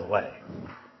rat-holed away.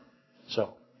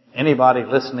 So, anybody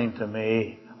listening to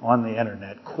me on the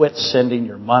internet, quit sending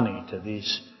your money to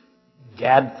these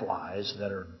gadflies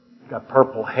that got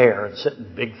purple hair and sit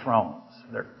in big thrones.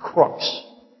 They're crooks.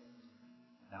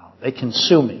 Now, they can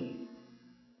sue me.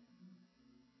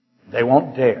 They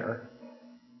won't dare.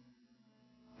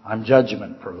 I'm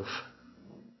judgment proof.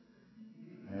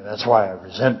 That's why I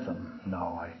resent them.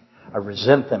 No, I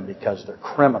resent them because they're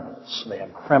criminals. They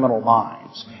have criminal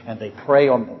minds. And they prey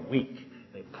on the weak.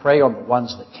 They prey on the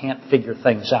ones that can't figure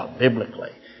things out biblically.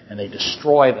 And they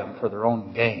destroy them for their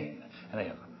own gain. And they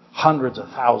have hundreds of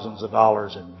thousands of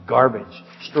dollars in garbage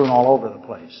strewn all over the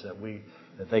place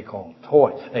that they call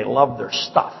toys. They love their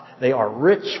stuff. They are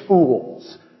rich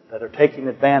fools that are taking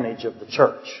advantage of the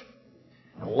church.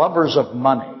 Lovers of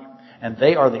money. And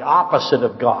they are the opposite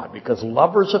of God, because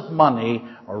lovers of money,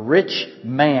 a rich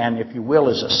man, if you will,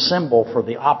 is a symbol for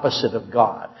the opposite of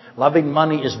God. Loving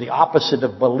money is the opposite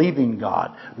of believing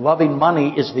God. Loving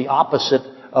money is the opposite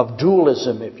of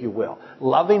dualism, if you will.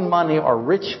 Loving money or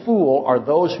rich fool are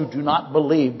those who do not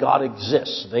believe God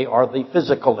exists. They are the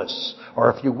physicalists,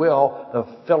 or if you will, the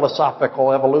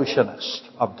philosophical evolutionists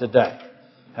of today.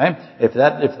 Okay? If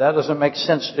that doesn't make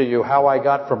sense to you, how I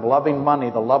got from loving money,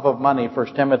 the love of money, 1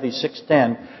 Timothy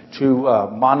 6:10, to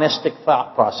monistic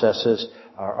thought processes,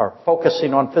 or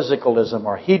focusing on physicalism,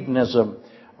 or hedonism,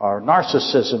 or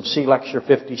narcissism, see Lecture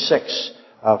 56,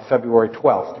 February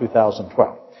 12th,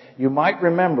 2012. You might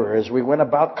remember as we went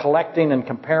about collecting and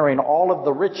comparing all of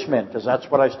the rich men, because that's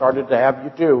what I started to have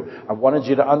you do. I wanted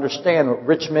you to understand that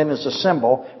rich men is a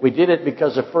symbol. We did it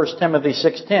because of 1 Timothy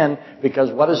 6:10,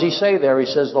 because what does he say there? He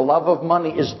says the love of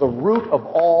money is the root of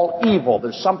all evil.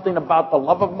 There's something about the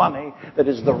love of money that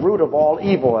is the root of all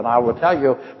evil. And I will tell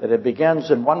you that it begins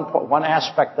in one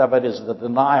aspect of it is the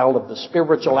denial of the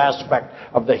spiritual aspect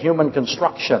of the human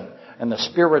construction and the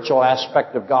spiritual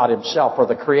aspect of God himself, or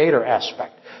the creator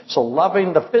aspect. So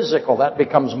loving the physical, that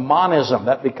becomes monism.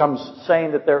 That becomes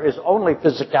saying that there is only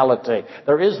physicality.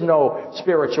 There is no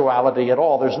spirituality at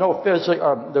all. There's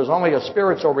only a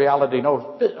spiritual reality,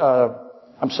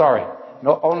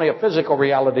 only a physical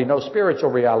reality, no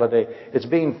spiritual reality. It's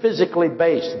being physically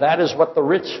based. That is what the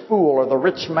rich fool or the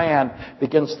rich man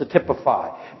begins to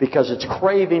typify, because it's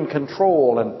craving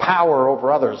control and power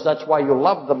over others. That's why you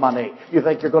love the money. You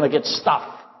think you're going to get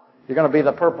stuff. You're going to be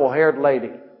the purple-haired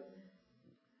lady.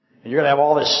 And you're going to have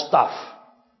all this stuff.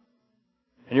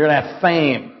 And you're going to have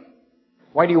fame.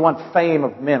 Why do you want fame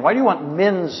of men? Why do you want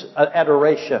men's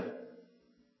adoration?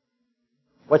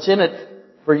 What's in it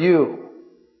for you?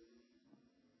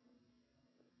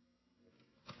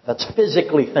 That's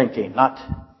physically thinking, not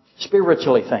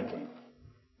spiritually thinking.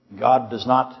 God does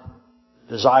not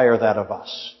desire that of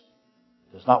us.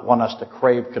 Does not want us to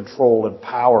crave control and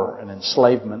power and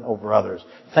enslavement over others.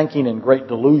 Thinking in great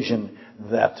delusion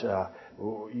that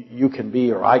you can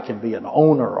be, or I can be, an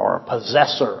owner or a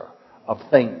possessor of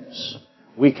things.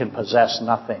 We can possess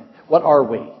nothing. What are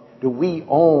we? Do we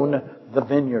own the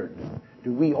vineyard?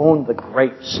 Do we own the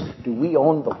grapes? Do we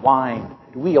own the wine?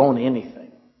 Do we own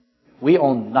anything? We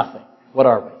own nothing. What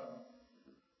are we?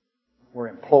 We're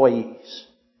employees.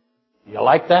 Do you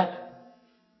like that?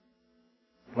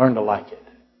 Learn to like it.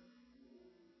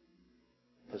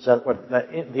 Is that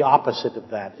the opposite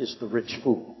of that is the rich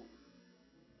fool.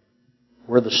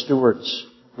 We're the stewards.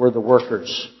 We're the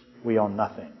workers. We own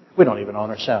nothing. We don't even own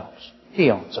ourselves. He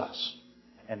owns us.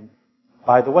 And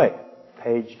by the way,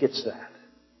 Paige gets that.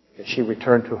 Because she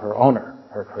returned to her owner,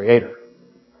 her creator,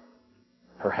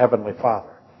 her heavenly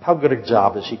Father. How good a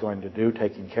job is he going to do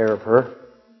taking care of her?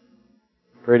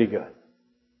 Pretty good.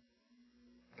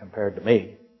 Compared to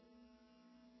me.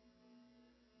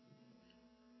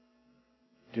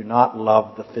 Do not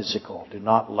love the physical. Do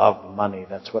not love money.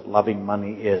 That's what loving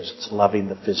money is. It's loving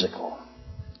the physical.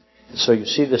 So you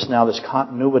see this now, this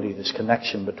continuity, this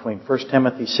connection between 1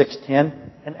 Timothy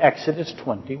 6:10 and Exodus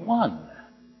 21.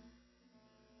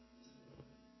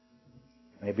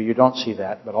 Maybe you don't see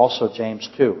that, but also James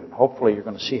 2. And hopefully you're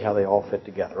going to see how they all fit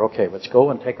together. Okay, let's go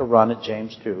and take a run at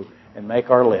James 2 and make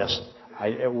our list.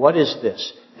 What is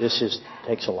this? This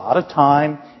takes a lot of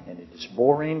time, and it is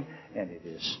boring, and it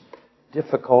is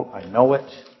difficult. I know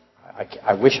it.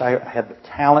 I wish I had the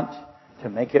talent to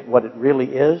make it what it really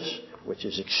is, which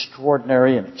is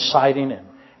extraordinary and exciting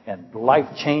and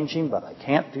life-changing, but I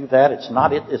can't do that. It's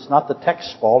not the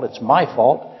text's fault. It's my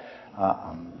fault.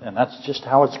 And that's just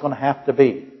how it's going to have to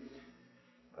be.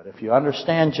 But if you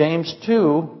understand James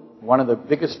 2, one of the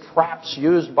biggest traps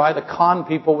used by the con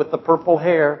people with the purple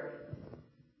hair,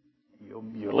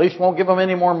 you at least won't give them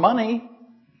any more money.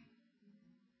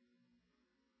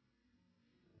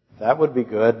 That would be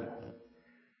good.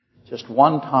 Just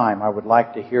one time I would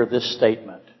like to hear this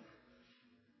statement.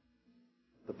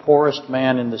 The poorest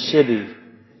man in the city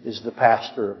is the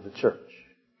pastor of the church.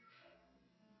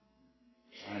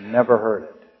 I never heard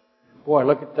it. Boy,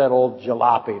 look at that old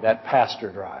jalopy that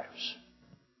pastor drives.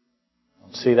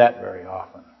 Don't see that very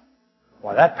often.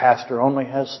 Why, that pastor only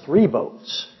has 3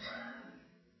 boats.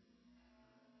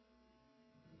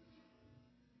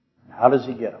 How does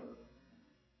he get them?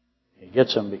 He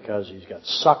gets them because he's got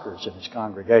suckers in his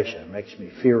congregation. It makes me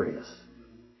furious.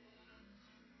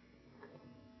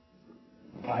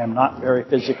 I am not very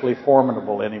physically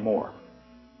formidable anymore.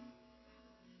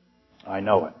 I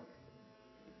know it.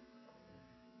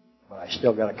 But I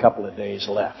still got a couple of days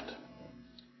left.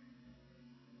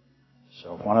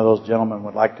 So if one of those gentlemen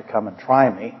would like to come and try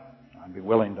me, I'd be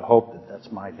willing to hope that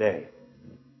that's my day.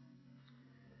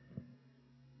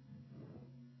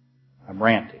 I'm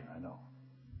ranting, I know.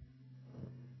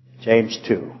 James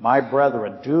 2. My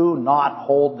brethren, do not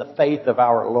hold the faith of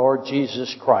our Lord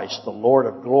Jesus Christ, the Lord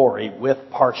of glory, with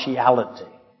partiality.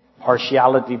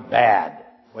 Partiality bad.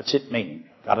 What's it mean?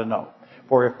 Got to know.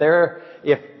 For if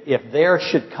there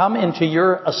should come into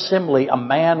your assembly a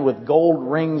man with gold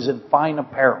rings and fine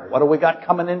apparel. What do we got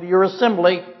coming into your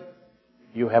assembly?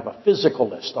 You have a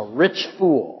physicalist, a rich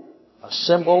fool, a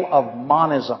symbol of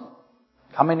monism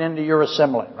coming into your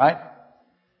assembly, right?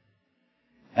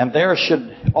 And there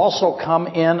should also come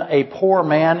in a poor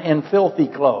man in filthy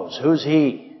clothes. Who's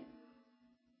he?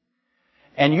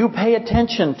 And you pay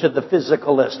attention to the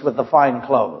physicalist with the fine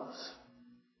clothes.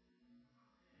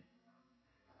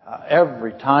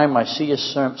 Every time I see a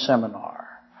seminar,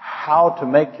 how to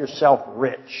make yourself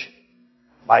rich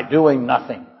by doing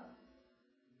nothing.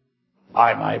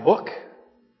 Buy my book.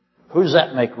 Who's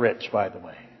that make rich, by the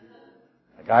way?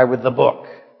 The guy with the book.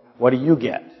 What do you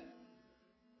get?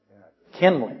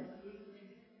 Kindling.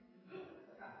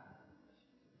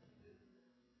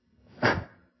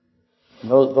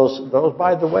 Those,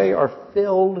 by the way, are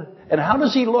filled. And how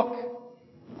does he look?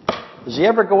 Does he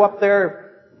ever go up there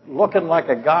looking like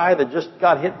a guy that just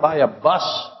got hit by a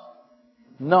bus?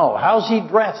 No. How's he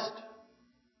dressed?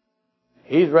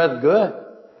 He's dressed good.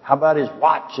 How about his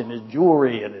watch and his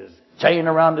jewelry and his chain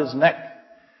around his neck?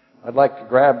 I'd like to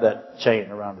grab that chain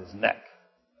around his neck.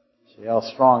 See how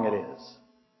strong it is.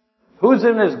 Who's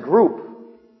in his group?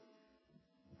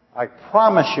 I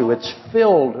promise you it's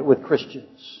filled with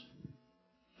Christians.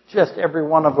 Just every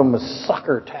one of them is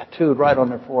sucker tattooed right on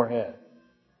their forehead.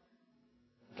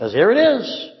 Because here it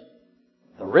is.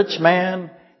 The rich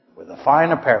man with the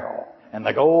fine apparel and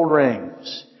the gold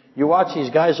rings. You watch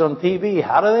these guys on TV.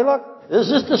 How do they look? Does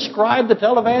this describe the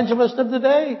televangelist of the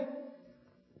day?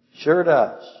 Sure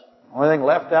does. Only thing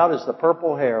left out is the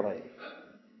purple hair lady.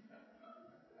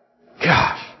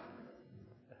 Gosh.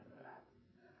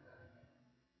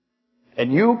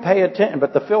 And you pay attention,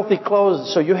 but the filthy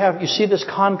clothes, so you see this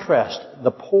contrast, the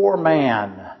poor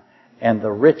man and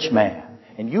the rich man.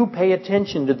 And you pay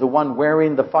attention to the one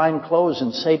wearing the fine clothes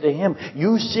and say to him,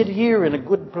 you sit here in a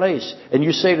good place. And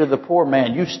you say to the poor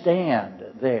man, you stand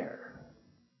there.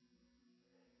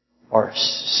 Or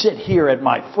sit here at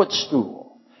my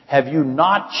footstool. Have you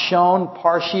not shown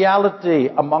partiality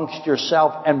amongst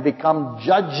yourself and become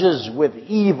judges with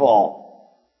evil?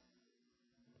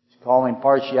 calling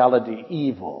partiality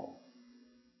evil.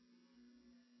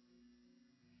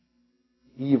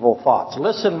 Evil thoughts.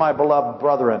 Listen, my beloved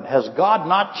brethren, has God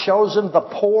not chosen the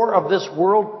poor of this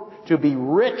world to be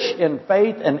rich in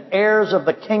faith and heirs of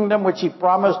the kingdom which He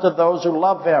promised to those who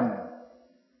love Him?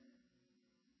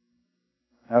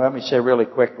 Now let me say really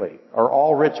quickly, are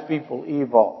all rich people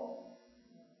evil?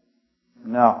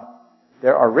 No.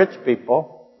 There are rich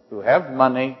people who have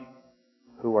money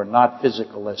who are not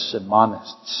physicalists and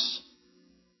monists,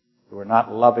 who are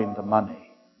not loving the money.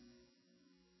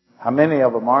 How many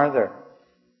of them are there?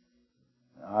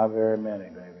 Not very many,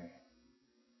 baby.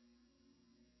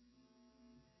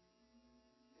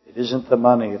 It isn't the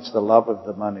money, it's the love of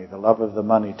the money. The love of the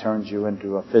money turns you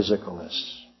into a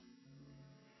physicalist.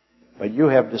 But you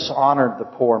have dishonored the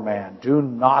poor man. Do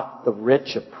not the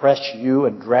rich oppress you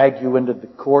and drag you into the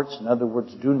courts? In other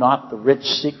words, do not the rich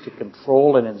seek to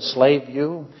control and enslave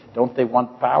you? Don't they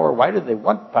want power? Why do they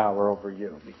want power over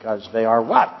you? Because they are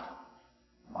what?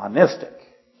 Monistic.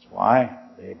 That's why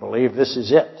they believe this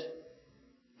is it.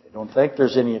 They don't think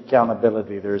there's any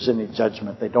accountability, there's any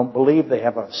judgment. They don't believe they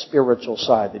have a spiritual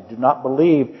side. They do not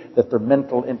believe that their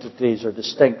mental entities are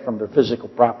distinct from their physical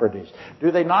properties.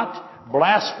 Do they not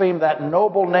blaspheme that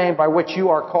noble name by which you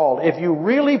are called? If you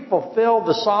really fulfill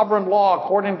the sovereign law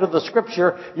according to the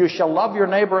Scripture, you shall love your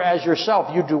neighbor as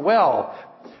yourself. You do well.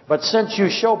 But since you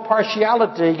show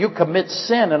partiality, you commit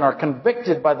sin and are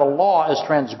convicted by the law as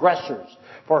transgressors.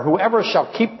 For whoever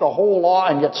shall keep the whole law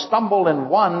and yet stumble in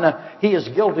one, he is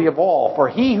guilty of all. For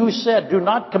he who said, do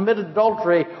not commit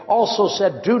adultery, also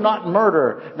said, do not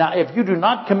murder. Now, if you do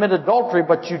not commit adultery,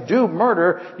 but you do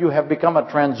murder, you have become a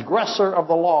transgressor of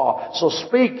the law. So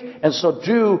speak and so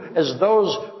do as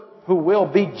those who will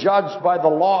be judged by the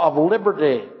law of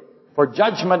liberty. For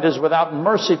judgment is without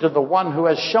mercy to the one who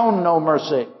has shown no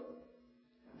mercy.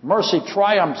 Mercy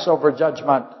triumphs over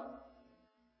judgment.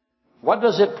 What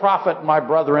does it profit, my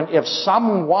brethren, if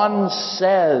someone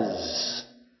says,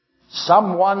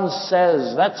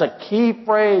 that's a key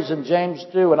phrase in James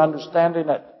 2 and understanding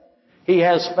it. He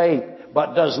has faith,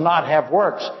 but does not have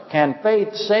works. Can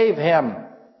faith save him?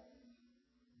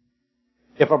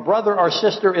 If a brother or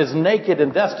sister is naked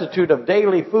and destitute of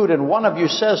daily food, and one of you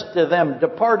says to them,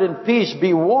 depart in peace,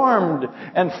 be warmed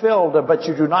and filled, but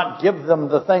you do not give them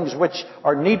the things which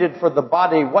are needed for the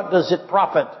body, what does it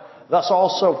profit? Thus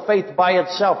also faith by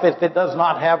itself, if it does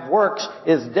not have works,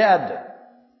 is dead.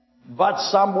 But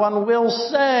someone will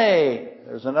say,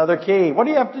 there's another key. What do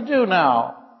you have to do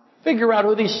now? Figure out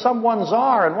who these someones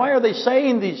are and why are they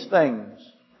saying these things?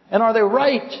 And are they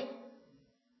right?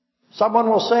 Someone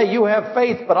will say, you have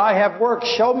faith, but I have works.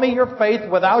 Show me your faith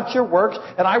without your works,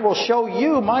 and I will show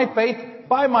you my faith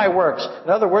by my works. In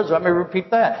other words, let me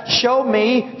repeat that. Show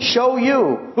me, show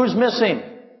you. Who's missing?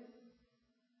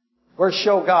 Where's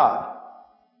show God?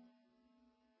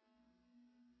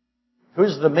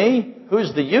 Who's the me?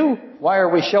 Who's the you? Why are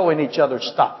we showing each other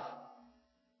stuff?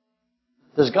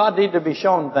 Does God need to be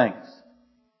shown things?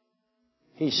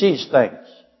 He sees things.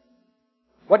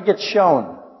 What gets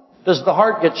shown? Does the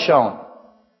heart get shown?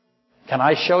 Can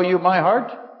I show you my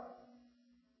heart?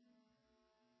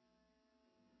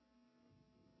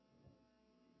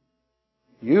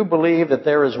 You believe that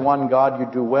there is one God, you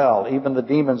do well. Even the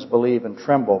demons believe and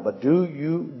tremble. But do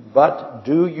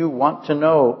you want to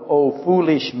know, O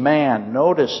foolish man?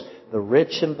 Notice the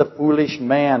rich and the foolish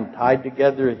man tied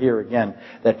together here again.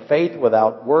 That faith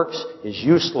without works is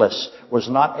useless. Was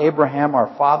not Abraham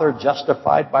our father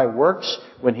justified by works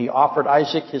when he offered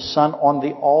Isaac his son on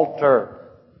the altar?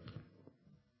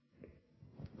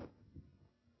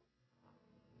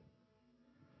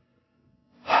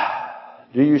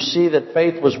 Do you see that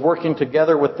faith was working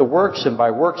together with the works, and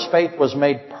by works faith was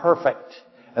made perfect?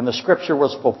 And the scripture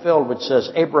was fulfilled which says,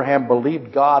 Abraham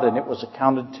believed God and it was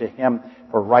accounted to him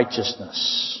for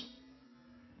righteousness.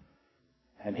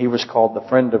 And he was called the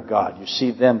friend of God. You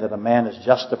see then that a man is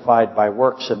justified by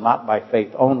works and not by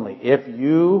faith only. If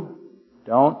you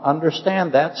don't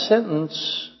understand that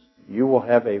sentence, you will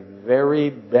have a very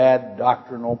bad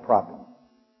doctrinal problem.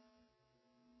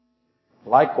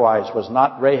 Likewise, was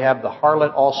not Rahab the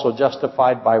harlot also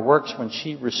justified by works when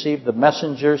she received the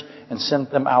messengers and sent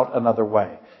them out another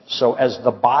way? So as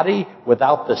the body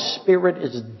without the spirit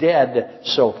is dead,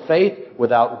 so faith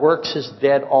without works is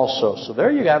dead also. So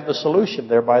there you have the solution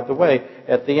there, by the way,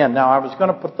 at the end. Now, I was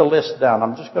going to put the list down.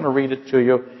 I'm just going to read it to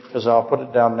you because I'll put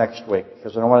it down next week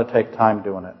because I don't want to take time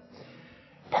doing it.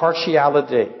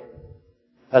 Partiality.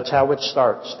 That's how it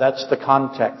starts. That's the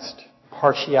context.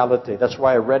 Partiality. That's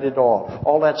why I read it all.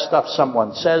 All that stuff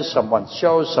someone says, someone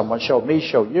shows, someone show me,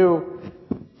 show you.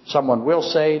 Someone will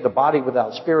say the body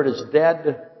without spirit is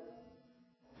dead.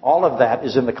 All of that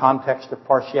is in the context of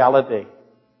partiality.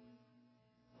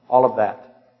 All of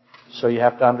that. So you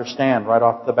have to understand right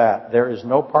off the bat, there is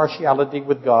no partiality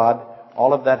with God.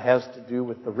 All of that has to do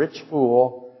with the rich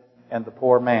fool and the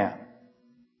poor man.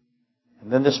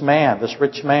 And then this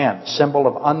rich man, symbol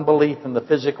of unbelief in the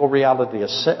physical reality,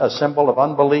 a symbol of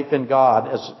unbelief in God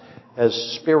as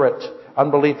spirit,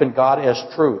 unbelief in God as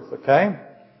truth, okay?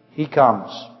 He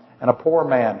comes. And a poor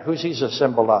man, who's he's a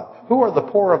symbol of? Who are the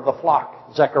poor of the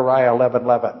flock? Zechariah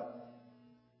 11:11.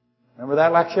 Remember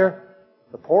that lecture?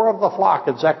 The poor of the flock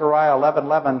in Zechariah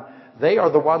 11:11, they are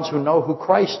the ones who know who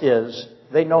Christ is.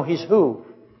 They know He's who?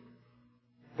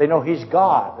 They know He's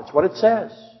God. That's what it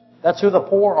says. That's who the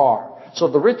poor are. So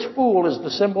the rich fool is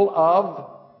the symbol of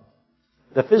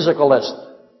the physicalist,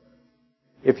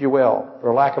 if you will,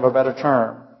 for lack of a better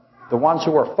term. The ones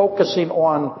who are focusing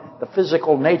on the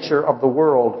physical nature of the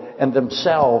world and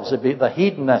themselves, the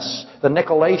hedonists, the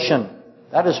Nicolaitan.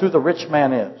 That is who the rich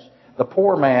man is. The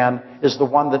poor man is the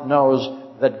one that knows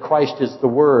that Christ is the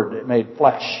Word made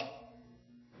flesh.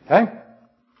 Okay?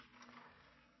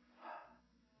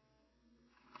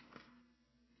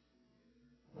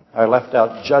 I left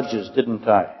out judges, didn't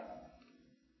I?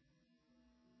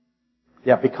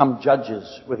 Yeah, become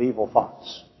judges with evil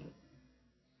thoughts.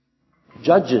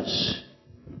 Judges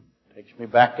takes me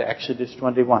back to Exodus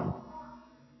 21.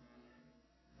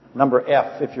 Number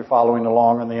F, if you're following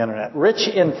along on the internet. Rich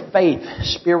in faith,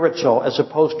 spiritual, as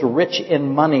opposed to rich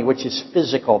in money, which is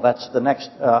physical. That's the next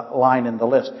line in the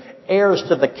list. Heirs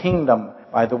to the kingdom.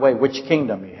 By the way, which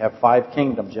kingdom? You have 5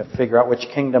 kingdoms. You have to figure out which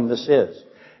kingdom this is.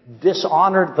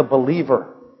 Dishonored the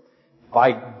believer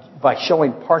by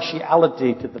showing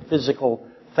partiality to the physical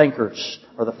thinkers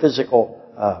or the physical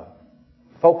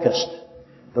focused.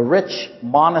 The rich,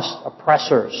 modest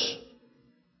oppressors.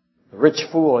 The rich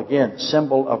fool, again,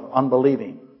 symbol of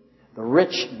unbelieving. The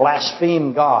rich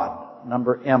blaspheme God,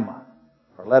 number M,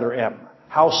 or letter M.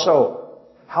 How so?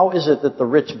 How is it that the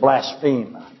rich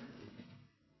blaspheme?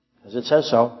 As it says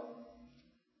so.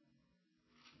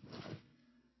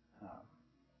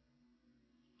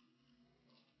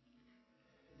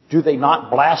 Do they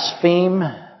not blaspheme?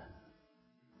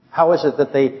 How is it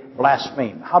that they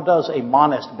blaspheme? How does a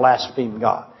monist blaspheme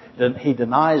God? He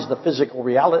denies the physical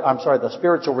reality, the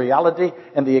spiritual reality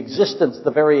and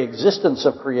the very existence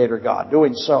of Creator God.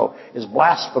 Doing so is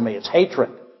blasphemy. It's hatred.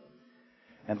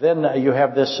 And then you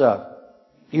have this,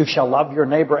 you shall love your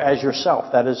neighbor as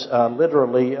yourself. That is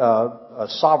literally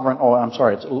it's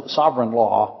sovereign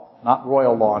law, not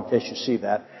royal law, in case you see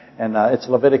that. And it's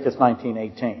Leviticus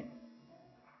 19:18.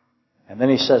 And then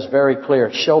he says very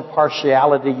clear, show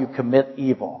partiality, you commit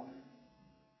evil.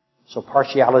 So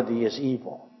partiality is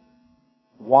evil.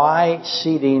 Why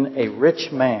seating a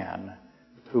rich man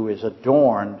who is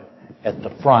adorned at the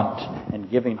front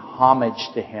and giving homage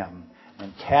to him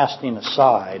and casting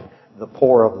aside the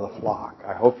poor of the flock?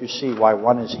 I hope you see why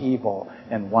one is evil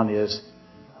and one is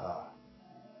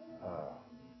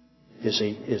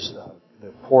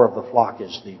the poor of the flock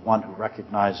is the one who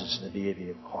recognizes the deity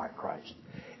of Christ.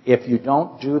 If you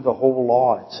don't do the whole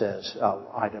law, it says,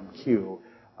 item Q,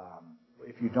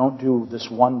 if you don't do this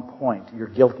one point, you're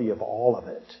guilty of all of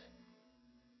it.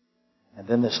 And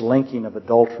then this linking of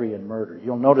adultery and murder.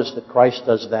 You'll notice that Christ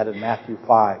does that in Matthew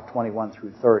 5:21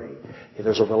 through 30.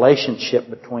 There's a relationship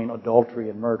between adultery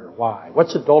and murder. Why?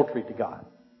 What's adultery to God?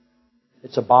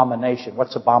 It's abomination.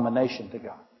 What's abomination to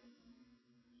God?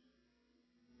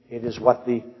 It is what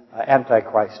the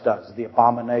Antichrist does, the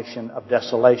abomination of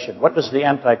desolation. What does the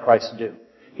Antichrist do?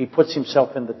 He puts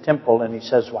himself in the temple and he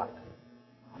says what?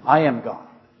 I am God.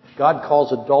 God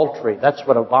calls adultery. That's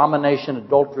what abomination,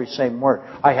 adultery, same word.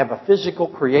 I have a physical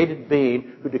created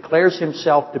being who declares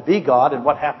himself to be God, and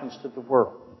what happens to the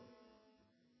world?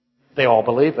 They all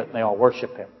believe it and they all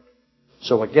worship him.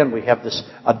 So again, we have this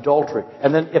adultery.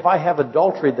 And then if I have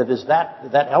adultery that is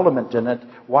that element in it,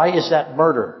 why is that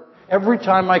murder? Every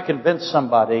time I convince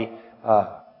somebody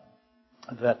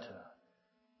that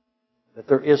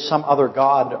there is some other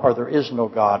God or there is no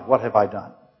God, what have I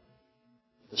done?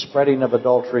 The spreading of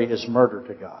adultery is murder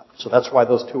to God. So that's why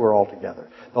those two are all together.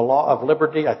 The law of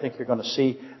liberty, I think you're going to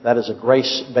see that is a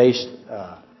grace-based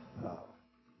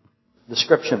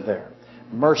description there.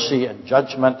 Mercy and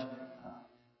judgment.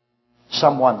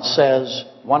 Someone says,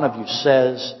 one of you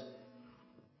says,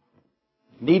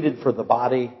 needed for the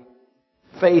body.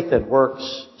 Faith and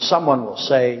works. Someone will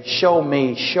say, show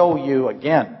me, show you.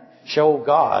 Again, show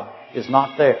God is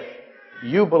not there.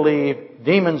 You believe,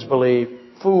 demons believe,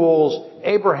 fools.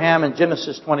 Abraham in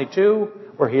Genesis 22,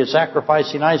 where he is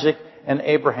sacrificing Isaac, and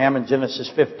Abraham in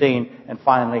Genesis 15, and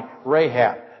finally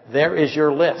Rahab. There is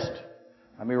your list.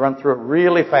 Let me run through it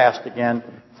really fast again.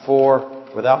 for,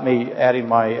 without me adding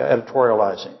my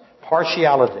editorializing,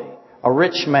 partiality, a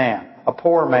rich man, a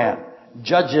poor man,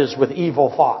 judges with evil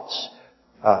thoughts,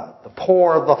 the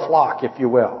poor of the flock, if you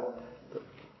will,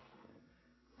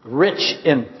 rich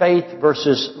in faith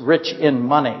versus rich in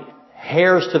money,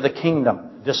 heirs to the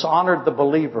kingdom, dishonored the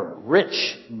believer,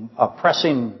 rich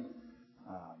oppressors,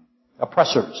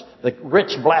 the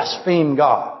rich blaspheme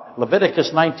God,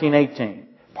 Leviticus 19:18.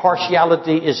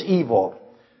 Partiality is evil.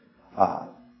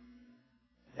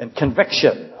 And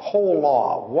conviction, whole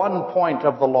law, one point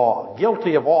of the law,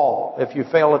 guilty of all if you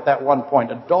fail at that one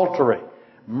point, adultery,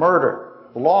 murder,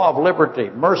 law of liberty,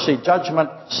 mercy, judgment,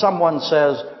 someone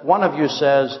says, one of you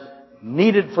says,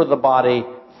 needed for the body,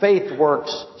 faith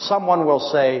works, someone will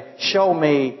say, show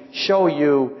me, show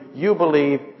you, you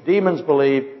believe, demons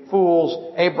believe,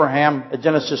 fools, Abraham at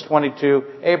Genesis 22,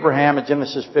 Abraham at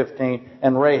Genesis 15,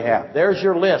 and Rahab. There's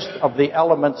your list of the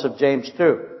elements of James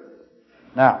 2.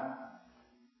 Now,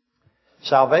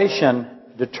 salvation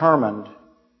determined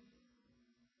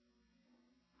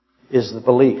is the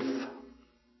belief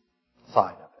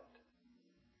side of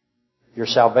it. Your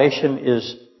salvation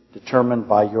is determined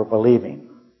by your believing.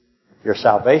 Your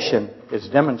salvation is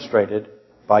demonstrated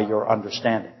by your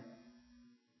understanding.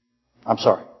 I'm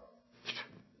sorry.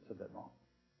 Said that wrong.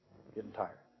 Getting tired.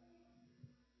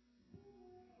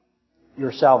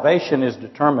 Your salvation is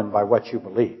determined by what you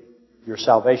believe. Your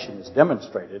salvation is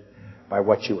demonstrated by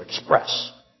what you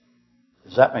express.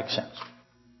 Does that make sense?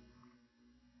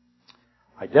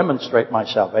 I demonstrate my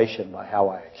salvation by how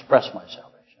I express my salvation.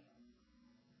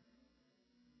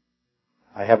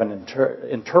 I have an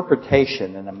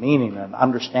interpretation and a meaning and an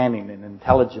understanding and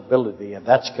intelligibility, and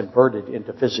that's converted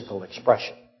into physical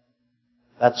expression.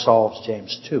 That solves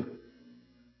James 2.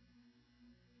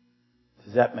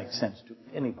 Does that make sense to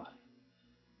anybody?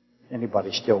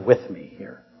 Anybody still with me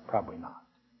here? Probably not.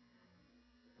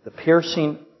 The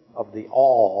piercing of the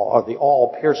awl, or the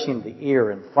awl piercing the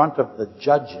ear in front of the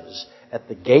judges at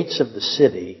the gates of the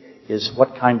city, is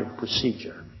what kind of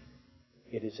procedure?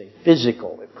 It is a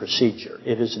physical procedure.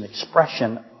 It is an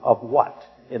expression of what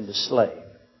in the slave?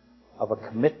 Of a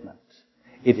commitment.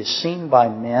 It is seen by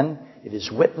men. It is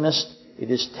witnessed.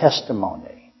 It is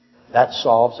testimony. That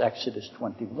solves Exodus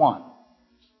 21.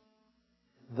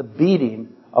 The beating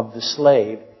of the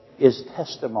slave is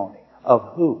testimony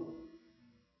of who?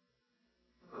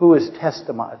 Who is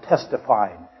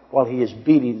testifying while he is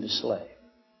beating the slave?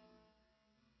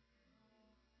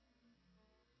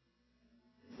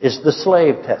 Is the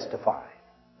slave testifying?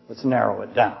 Let's narrow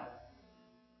it down.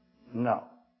 No.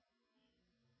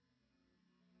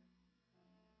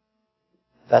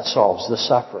 That solves the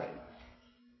suffering.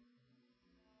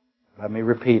 Let me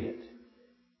repeat it.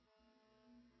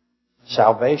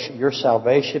 Your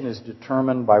salvation is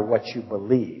determined by what you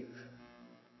believe.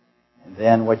 And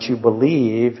then what you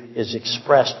believe is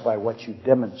expressed by what you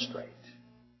demonstrate.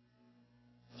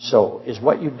 So, is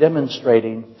what you're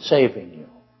demonstrating saving you?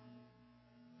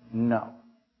 No.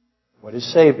 What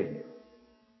is saving you?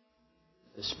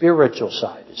 The spiritual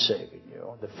side is saving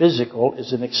you. The physical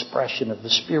is an expression of the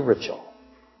spiritual.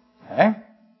 Okay?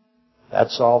 That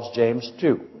solves James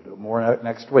 2. We'll do more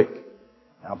next week.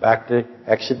 Now back to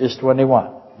Exodus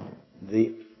 21.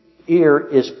 The ear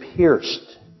is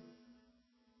pierced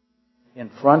in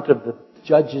front of the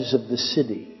judges of the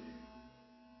city,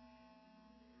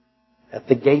 at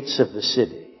the gates of the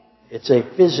city. It's a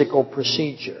physical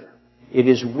procedure. It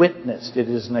is witnessed. It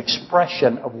is an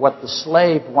expression of what the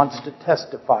slave wants to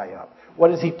testify of.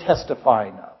 What is he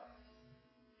testifying of?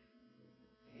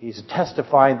 He's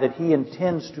testifying that he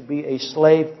intends to be a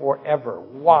slave forever.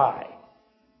 Why?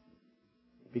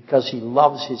 Because he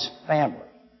loves his family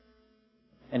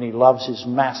and he loves his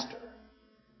master.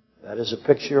 That is a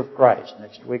picture of Christ.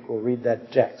 Next week we'll read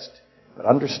that text. But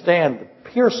understand the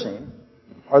piercing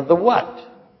or the what?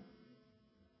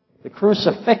 The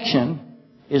crucifixion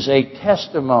is a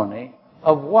testimony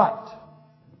of what?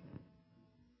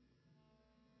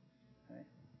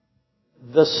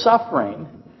 The suffering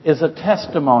is a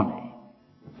testimony.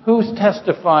 Who's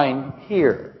testifying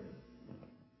here?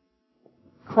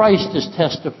 Christ is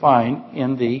testifying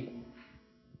in the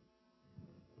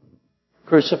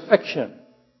crucifixion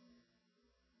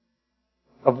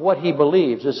of what he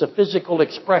believes. It's a physical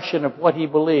expression of what he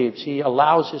believes. He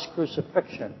allows his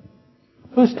crucifixion.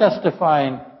 Who's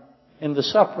testifying in the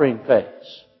suffering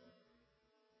phase?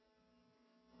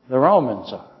 The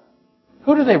Romans are.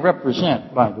 Who do they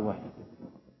represent, by the way?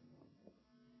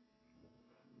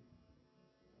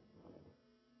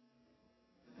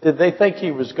 Did they think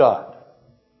he was God?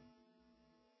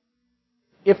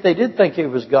 If they did think he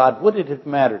was God, would it have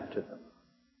mattered to them?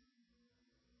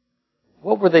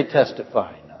 What were they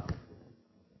testifying of?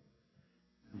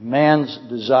 Man's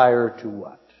desire to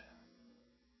what?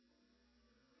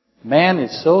 Man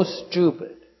is so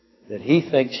stupid that he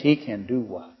thinks he can do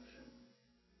what?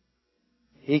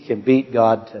 He can beat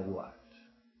God to what?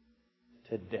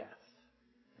 To death.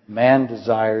 Man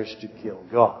desires to kill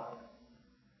God.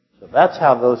 So that's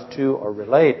how those two are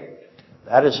related.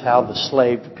 That is how the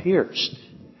slave pierced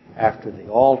after the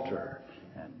altar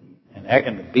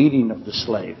and the beating of the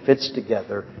slave fits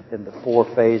together in the four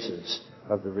phases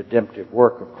of the redemptive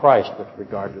work of Christ with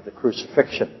regard to the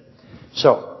crucifixion.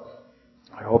 So,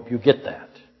 I hope you get that.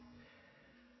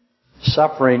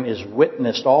 Suffering is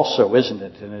witnessed also, isn't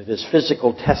it? And it is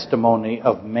physical testimony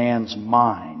of man's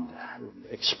mind,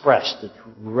 expressed. It's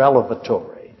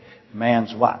revelatory.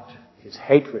 Man's what? His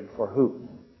hatred for who?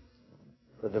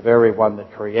 For the very one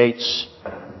that creates,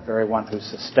 the very one who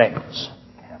sustains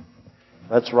him.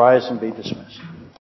 Let's rise and be dismissed.